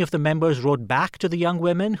 Many of the members wrote back to the young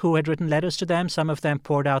women who had written letters to them. Some of them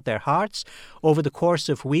poured out their hearts. Over the course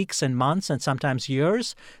of weeks and months and sometimes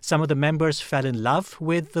years, some of the members fell in love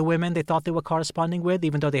with the women they thought they were corresponding with,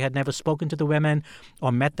 even though they had never spoken to the women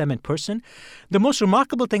or met them in person. The most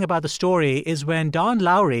remarkable thing about the story is when Don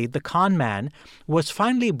Lowry, the con man, was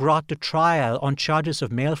finally brought to trial on charges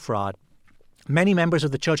of mail fraud. Many members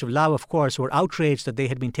of the Church of Love, of course, were outraged that they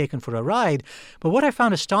had been taken for a ride. But what I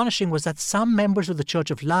found astonishing was that some members of the Church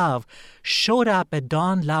of Love showed up at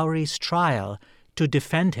Don Lowry's trial to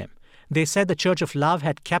defend him. They said the Church of Love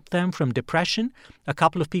had kept them from depression. A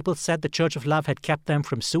couple of people said the Church of Love had kept them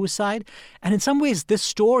from suicide. And in some ways, this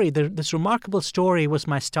story, this remarkable story, was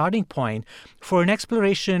my starting point for an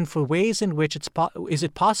exploration for ways in which is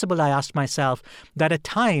it possible, I asked myself, that at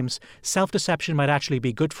times self-deception might actually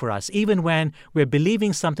be good for us. Even when we're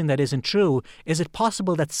believing something that isn't true, is it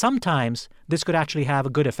possible that sometimes this could actually have a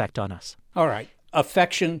good effect on us? All right.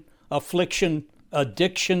 Affection, affliction,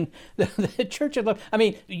 addiction, the Church of Love. I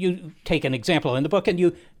mean, you take an example in the book and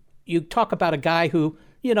you talk about a guy who,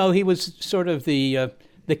 he was sort of the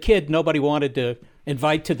kid nobody wanted to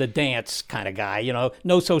invite to the dance kind of guy,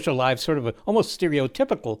 no social life, sort of almost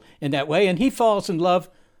stereotypical in that way. And he falls in love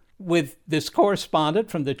with this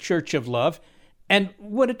correspondent from the Church of Love. And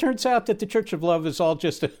when it turns out that the Church of Love is all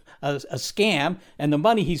just a scam and the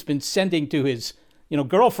money he's been sending to his,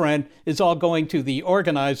 girlfriend is all going to the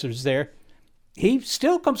organizers there, he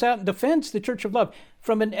still comes out and defends the Church of Love.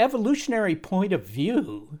 From an evolutionary point of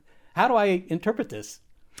view, how do I interpret this?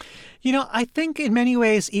 I think in many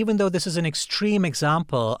ways, even though this is an extreme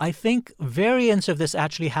example, I think variants of this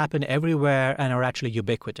actually happen everywhere and are actually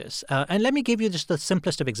ubiquitous. And let me give you just the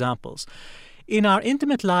simplest of examples. In our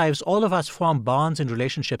intimate lives, all of us form bonds and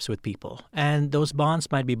relationships with people. And those bonds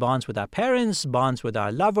might be bonds with our parents, bonds with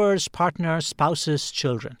our lovers, partners, spouses,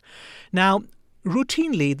 children. Now,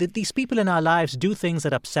 routinely, these people in our lives do things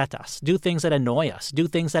that upset us, do things that annoy us, do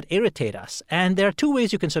things that irritate us. And there are two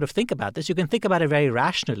ways you can sort of think about this. You can think about it very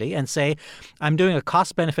rationally and say, I'm doing a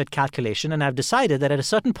cost-benefit calculation, and I've decided that at a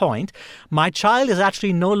certain point, my child is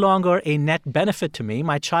actually no longer a net benefit to me.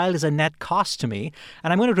 My child is a net cost to me.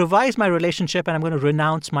 And I'm going to revise my relationship, and I'm going to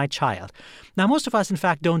renounce my child. Now, most of us, in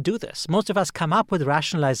fact, don't do this. Most of us come up with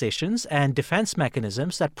rationalizations and defense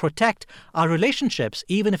mechanisms that protect our relationships,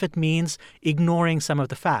 even if it means ignoring some of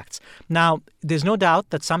the facts. Now, there's no doubt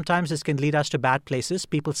that sometimes this can lead us to bad places.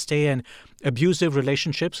 People stay in abusive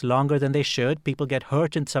relationships longer than they should. People get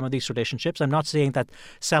hurt in some of these relationships. I'm not saying that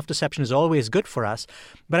self-deception is always good for us,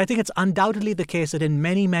 but I think it's undoubtedly the case that in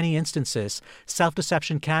many, many instances,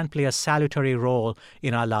 self-deception can play a salutary role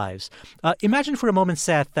in our lives. Imagine for a moment,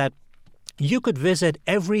 Seth, that you could visit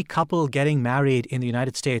every couple getting married in the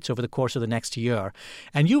United States over the course of the next year,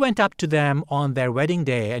 and you went up to them on their wedding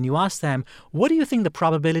day and you asked them, what do you think the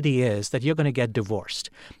probability is that you're going to get divorced?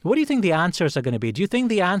 What do you think the answers are going to be? Do you think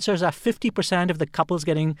the answers are 50% of the couples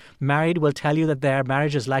getting married will tell you that their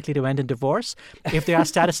marriage is likely to end in divorce? If they are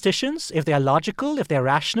statisticians, if they are logical, if they're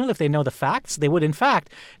rational, if they know the facts, they would in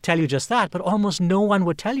fact tell you just that, but almost no one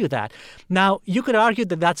would tell you that. Now, you could argue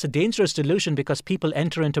that that's a dangerous delusion because people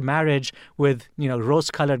enter into marriage with,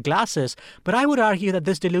 rose-colored glasses. But I would argue that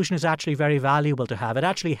this delusion is actually very valuable to have. It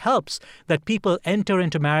actually helps that people enter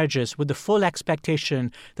into marriages with the full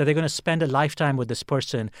expectation that they're going to spend a lifetime with this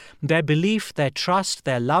person. Their belief, their trust,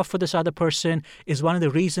 their love for this other person is one of the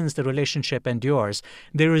reasons the relationship endures.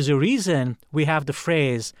 There is a reason we have the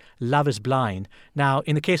phrase, love is blind. Now,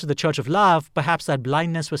 in the case of the Church of Love, perhaps that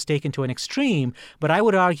blindness was taken to an extreme, but I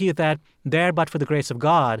would argue that there, but for the grace of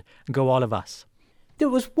God, go all of us. There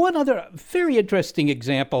was one other very interesting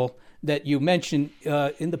example that you mentioned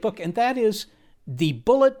in the book, and that is the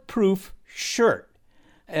bulletproof shirt.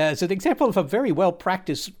 As an example of a very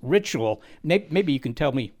well-practiced ritual, maybe you can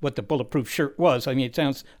tell me what the bulletproof shirt was. I mean, it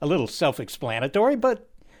sounds a little self-explanatory, but,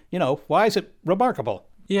 why is it remarkable?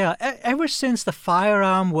 Yeah, ever since the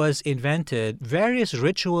firearm was invented, various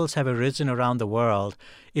rituals have arisen around the world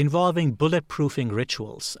involving bulletproofing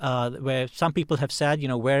rituals, where some people have said,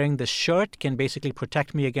 wearing this shirt can basically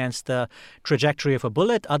protect me against the trajectory of a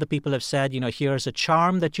bullet. Other people have said, here's a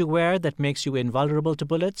charm that you wear that makes you invulnerable to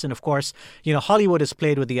bullets. And of course, Hollywood has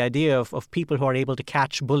played with the idea of people who are able to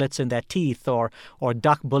catch bullets in their teeth or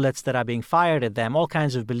duck bullets that are being fired at them. All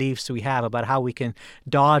kinds of beliefs we have about how we can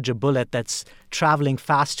dodge a bullet that's traveling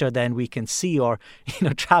faster than we can see, or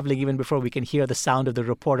traveling even before we can hear the sound of the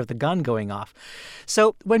report of the gun going off.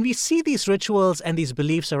 So when we see these rituals and these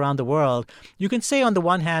beliefs around the world, you can say on the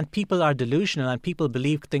one hand people are delusional and people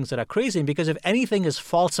believe things that are crazy, because if anything is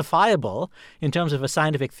falsifiable in terms of a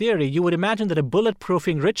scientific theory, you would imagine that a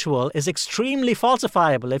bulletproofing ritual is extremely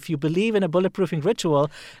falsifiable. If you believe in a bulletproofing ritual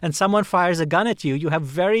and someone fires a gun at you, you have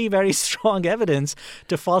very, very strong evidence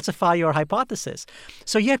to falsify your hypothesis.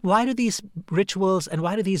 So yet, why do these rituals and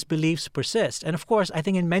why do these beliefs persist? And of course, I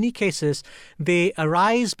think in many cases, they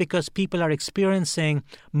arise because people are experiencing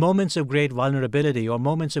moments of great vulnerability or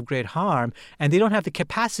moments of great harm, and they don't have the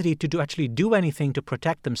capacity to actually do anything to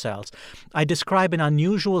protect themselves. I describe an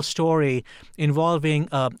unusual story involving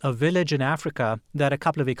a village in Africa that a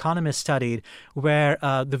couple of economists studied, where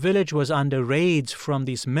the village was under raids from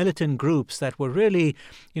these militant groups that were really,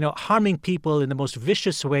 harming people in the most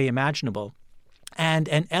vicious way imaginable. And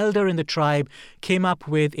an elder in the tribe came up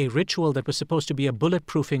with a ritual that was supposed to be a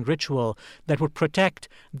bulletproofing ritual that would protect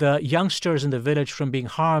the youngsters in the village from being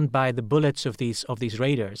harmed by the bullets of these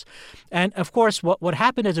raiders. And of course, what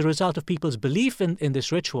happened as a result of people's belief in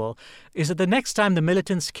this ritual is that the next time the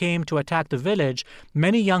militants came to attack the village,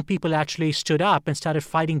 many young people actually stood up and started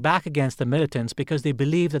fighting back against the militants because they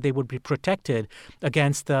believed that they would be protected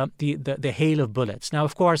against the hail of bullets. Now,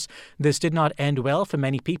 of course, this did not end well for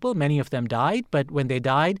many people. Many of them died, but when they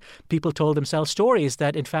died, people told themselves stories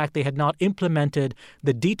that, in fact, they had not implemented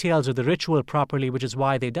the details of the ritual properly, which is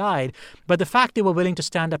why they died. But the fact they were willing to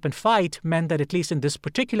stand up and fight meant that, at least in this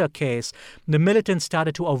particular case, the militants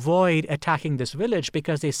started to avoid attacking this village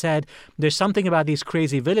because they said, there's something about these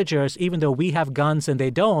crazy villagers, even though we have guns and they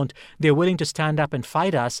don't, they're willing to stand up and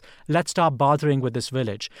fight us. Let's stop bothering with this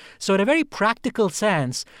village. So in a very practical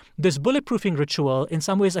sense, this bulletproofing ritual in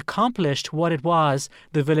some ways accomplished what it was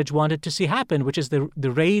the village wanted to see happen, which is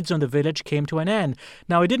the raids on the village came to an end.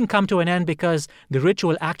 Now, it didn't come to an end because the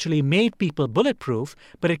ritual actually made people bulletproof,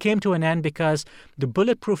 but it came to an end because the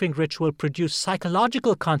bulletproofing ritual produced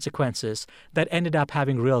psychological consequences that ended up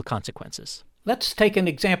having real consequences. Let's take an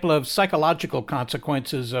example of psychological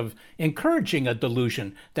consequences of encouraging a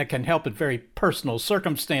delusion that can help in very personal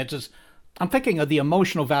circumstances. I'm thinking of the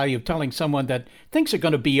emotional value of telling someone that things are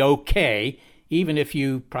going to be okay, even if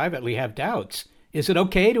you privately have doubts. Is it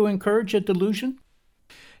okay to encourage a delusion?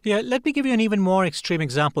 Yeah, let me give you an even more extreme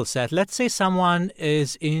example, Seth. Let's say someone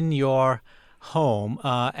is in your home,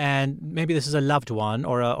 and maybe this is a loved one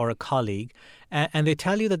or a colleague, and they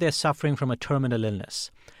tell you that they're suffering from a terminal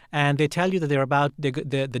illness. And they tell you that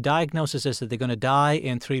the diagnosis is that they're going to die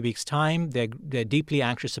in 3 weeks' time. They're deeply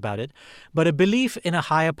anxious about it. But a belief in a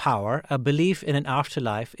higher power, a belief in an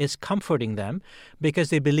afterlife is comforting them because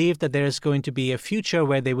they believe that there is going to be a future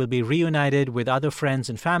where they will be reunited with other friends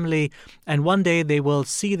and family. And one day they will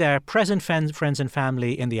see their present friends and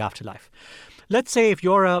family in the afterlife. Let's say if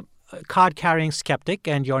you're a card-carrying skeptic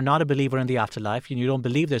and you're not a believer in the afterlife and you don't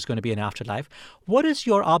believe there's going to be an afterlife, what is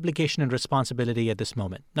your obligation and responsibility at this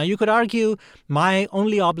moment? Now, you could argue my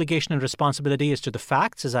only obligation and responsibility is to the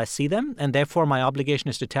facts as I see them, and therefore my obligation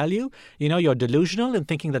is to tell you, you're delusional in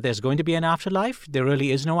thinking that there's going to be an afterlife. There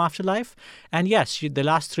really is no afterlife. And yes, the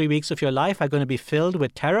last 3 weeks of your life are going to be filled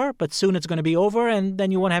with terror, but soon it's going to be over and then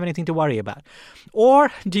you won't have anything to worry about.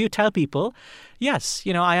 Or do you tell people, yes,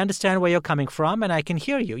 I understand where you're coming from and I can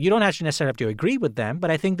hear you. You don't actually necessarily have to agree with them,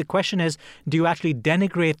 but I think the question is, do you actually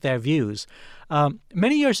denigrate their views?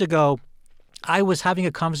 Many years ago, I was having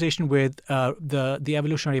a conversation with the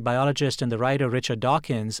evolutionary biologist and the writer Richard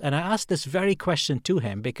Dawkins, and I asked this very question to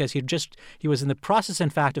him because he was in the process,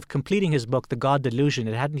 in fact, of completing his book, The God Delusion.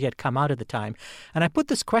 It hadn't yet come out at the time. And I put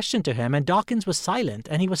this question to him, and Dawkins was silent.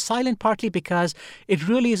 And he was silent partly because it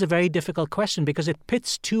really is a very difficult question because it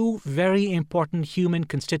pits two very important human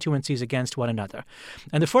constituencies against one another.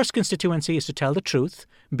 And the first constituency is to tell the truth,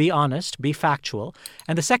 be honest, be factual.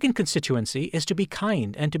 And the second constituency is to be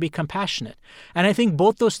kind and to be compassionate. And I think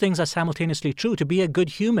both those things are simultaneously true. To be a good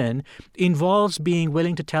human involves being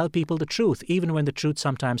willing to tell people the truth, even when the truth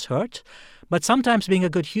sometimes hurts. But sometimes being a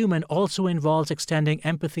good human also involves extending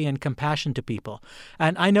empathy and compassion to people.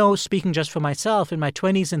 And I know, speaking just for myself, in my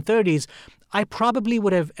 20s and 30s, I probably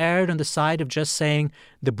would have erred on the side of just saying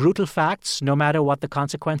the brutal facts, no matter what the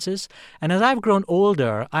consequences. And as I've grown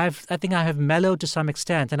older, I think I have mellowed to some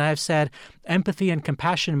extent, and I have said empathy and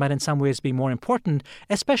compassion might in some ways be more important,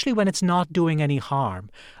 especially when it's not doing any harm.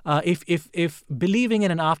 If believing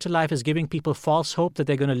in an afterlife is giving people false hope that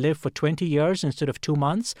they're going to live for 20 years instead of 2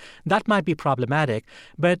 months, that might be problematic.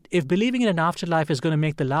 But if believing in an afterlife is going to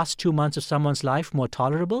make the last 2 months of someone's life more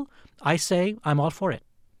tolerable, I say I'm all for it.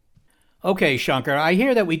 Okay, Shankar, I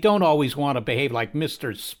hear that we don't always want to behave like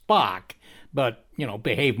Mr. Spock, but,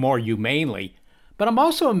 behave more humanely. But I'm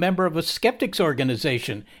also a member of a skeptics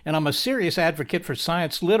organization, and I'm a serious advocate for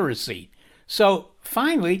science literacy. So,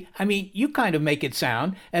 finally, you kind of make it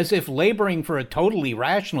sound as if laboring for a totally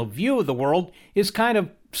rational view of the world is kind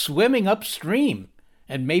of swimming upstream,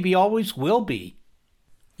 and maybe always will be.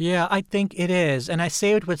 Yeah, I think it is. And I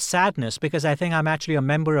say it with sadness because I think I'm actually a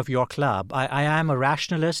member of your club. I am a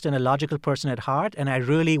rationalist and a logical person at heart, and I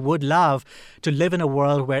really would love to live in a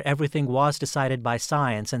world where everything was decided by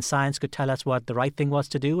science and science could tell us what the right thing was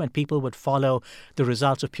to do and people would follow the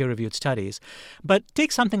results of peer-reviewed studies. But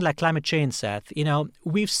take something like climate change, Seth.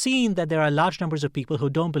 We've seen that there are large numbers of people who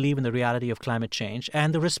don't believe in the reality of climate change.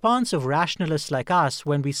 And the response of rationalists like us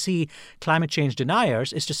when we see climate change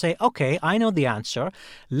deniers is to say, okay, I know the answer.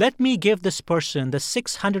 Let me give this person the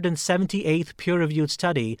 678th peer-reviewed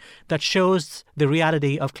study that shows the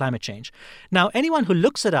reality of climate change. Now, anyone who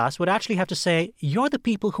looks at us would actually have to say, you're the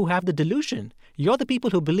people who have the delusion. You're the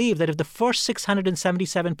people who believe that if the first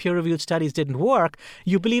 677 peer-reviewed studies didn't work,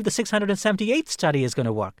 you believe the 678th study is going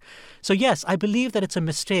to work. So yes, I believe that it's a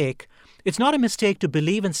mistake. It's not a mistake to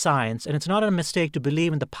believe in science, and it's not a mistake to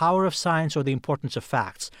believe in the power of science or the importance of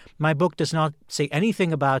facts. My book does not say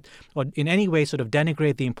anything about or in any way sort of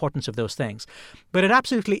denigrate the importance of those things. But it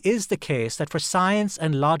absolutely is the case that for science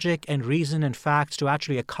and logic and reason and facts to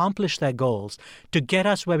actually accomplish their goals, to get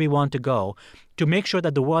us where we want to go, to make sure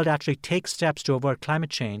that the world actually takes steps to avert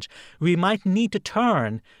climate change, we might need to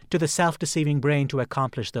turn to the self-deceiving brain to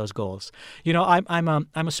accomplish those goals.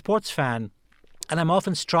 I'm a sports fan. And I'm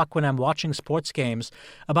often struck when I'm watching sports games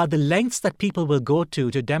about the lengths that people will go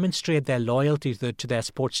to demonstrate their loyalty to their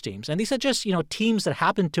sports teams. And these are just, teams that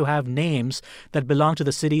happen to have names that belong to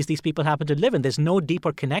the cities these people happen to live in. There's no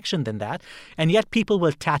deeper connection than that. And yet people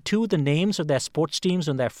will tattoo the names of their sports teams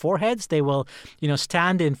on their foreheads. They will,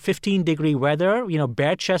 stand in 15-degree weather,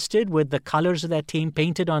 bare-chested with the colors of their team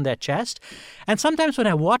painted on their chest. And sometimes when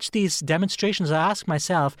I watch these demonstrations, I ask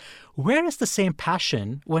myself, where is the same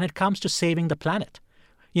passion when it comes to saving the planet?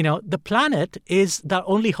 The planet is the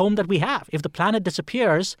only home that we have. If the planet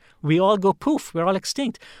disappears, we all go poof, we're all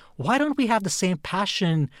extinct. Why don't we have the same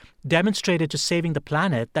passion demonstrated to saving the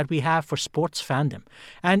planet that we have for sports fandom?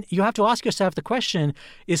 And you have to ask yourself the question,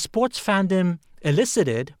 is sports fandom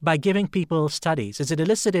elicited by giving people studies? Is it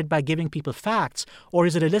elicited by giving people facts? Or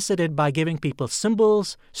is it elicited by giving people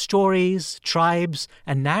symbols, stories, tribes,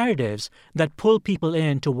 and narratives that pull people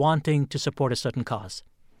into wanting to support a certain cause?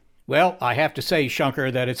 Well, I have to say,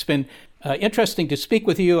 Shankar, that it's been interesting to speak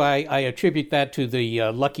with you. I attribute that to the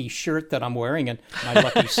lucky shirt that I'm wearing and my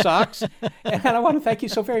lucky socks. And I want to thank you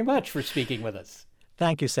so very much for speaking with us.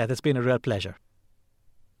 Thank you, Seth. It's been a real pleasure.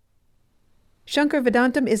 Shankar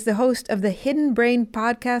Vedantam is the host of the Hidden Brain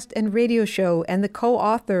podcast and radio show and the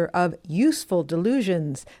co-author of Useful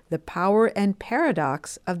Delusions, The Power and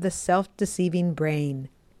Paradox of the Self-Deceiving Brain.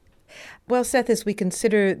 Well, Seth, as we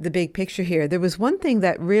consider the big picture here, there was one thing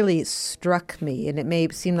that really struck me, and it may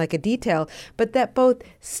seem like a detail, but that both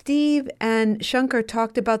Steve and Shankar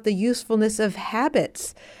talked about the usefulness of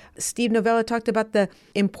habits. Steve Novella talked about the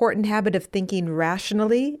important habit of thinking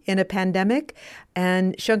rationally in a pandemic,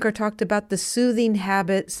 and Shankar talked about the soothing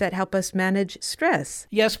habits that help us manage stress.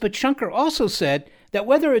 Yes, but Shankar also said that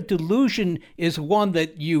whether a delusion is one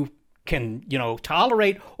that you can,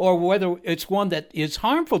 tolerate or whether it's one that is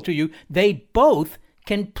harmful to you, they both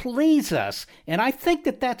can please us. And I think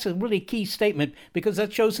that that's a really key statement because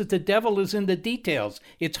that shows that the devil is in the details.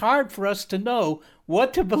 It's hard for us to know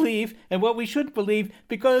what to believe and what we shouldn't believe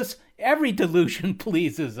because every delusion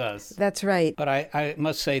pleases us. That's right. But I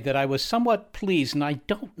must say that I was somewhat pleased, and I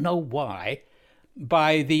don't know why,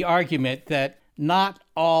 by the argument that not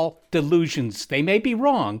all delusions, they may be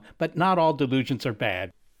wrong, but not all delusions are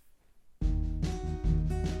bad.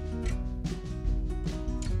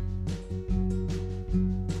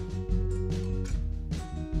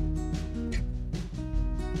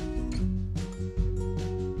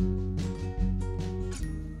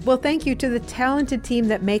 Well, thank you to the talented team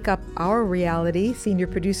that make up our reality. Senior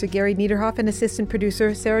producer Gary Niederhoff and assistant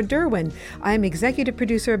producer Sarah Derwin. I'm executive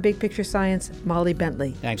producer of Big Picture Science, Molly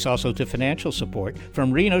Bentley. Thanks also to financial support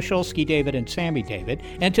from Reno Shulsky David and Sammy David,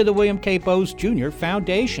 and to the William K. Bowes Jr.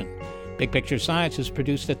 Foundation. Big Picture Science is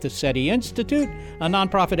produced at the SETI Institute, a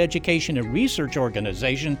nonprofit education and research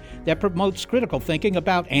organization that promotes critical thinking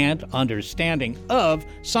about and understanding of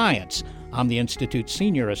science. I'm the Institute's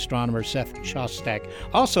senior astronomer, Seth Shostak.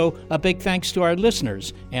 Also, a big thanks to our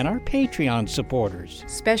listeners and our Patreon supporters.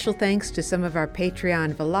 Special thanks to some of our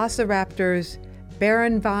Patreon velociraptors,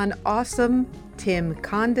 Baron Von Awesome, Tim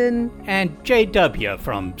Condon, and JW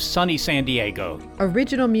from sunny San Diego.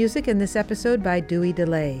 Original music in this episode by Dewey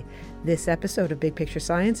DeLay. This episode of Big Picture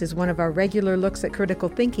Science is one of our regular looks at critical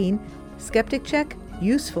thinking. Skeptic check,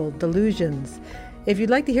 useful delusions. If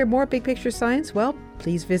you'd like to hear more Big Picture Science, well,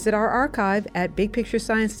 please visit our archive at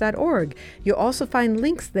bigpicturescience.org. You'll also find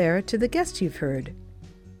links there to the guests you've heard.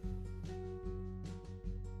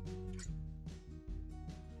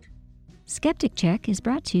 Skeptic Check is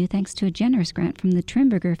brought to you thanks to a generous grant from the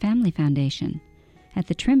Trimberger Family Foundation. At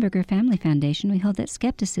the Trimberger Family Foundation, we hold that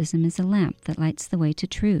skepticism is a lamp that lights the way to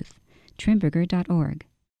truth. Trimberger.org.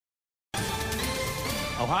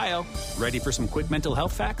 Ohio, ready for some quick mental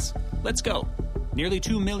health facts? Let's go. Nearly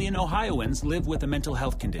 2 million Ohioans live with a mental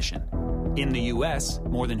health condition. In the U.S.,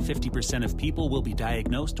 more than 50% of people will be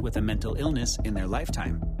diagnosed with a mental illness in their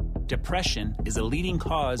lifetime. Depression is a leading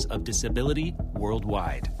cause of disability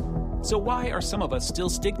worldwide. So why are some of us still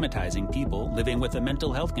stigmatizing people living with a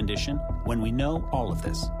mental health condition when we know all of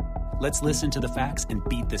this? Let's listen to the facts and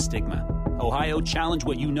beat the stigma. Ohio, challenge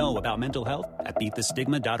what you know about mental health at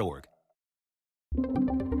beatthestigma.org.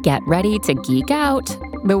 Get ready to geek out.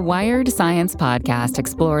 The Wired Science Podcast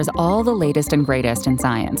explores all the latest and greatest in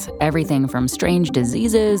science. Everything from strange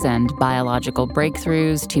diseases and biological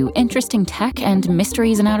breakthroughs to interesting tech and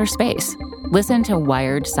mysteries in outer space. Listen to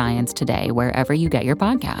Wired Science today wherever you get your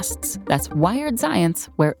podcasts. That's Wired Science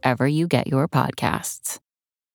wherever you get your podcasts.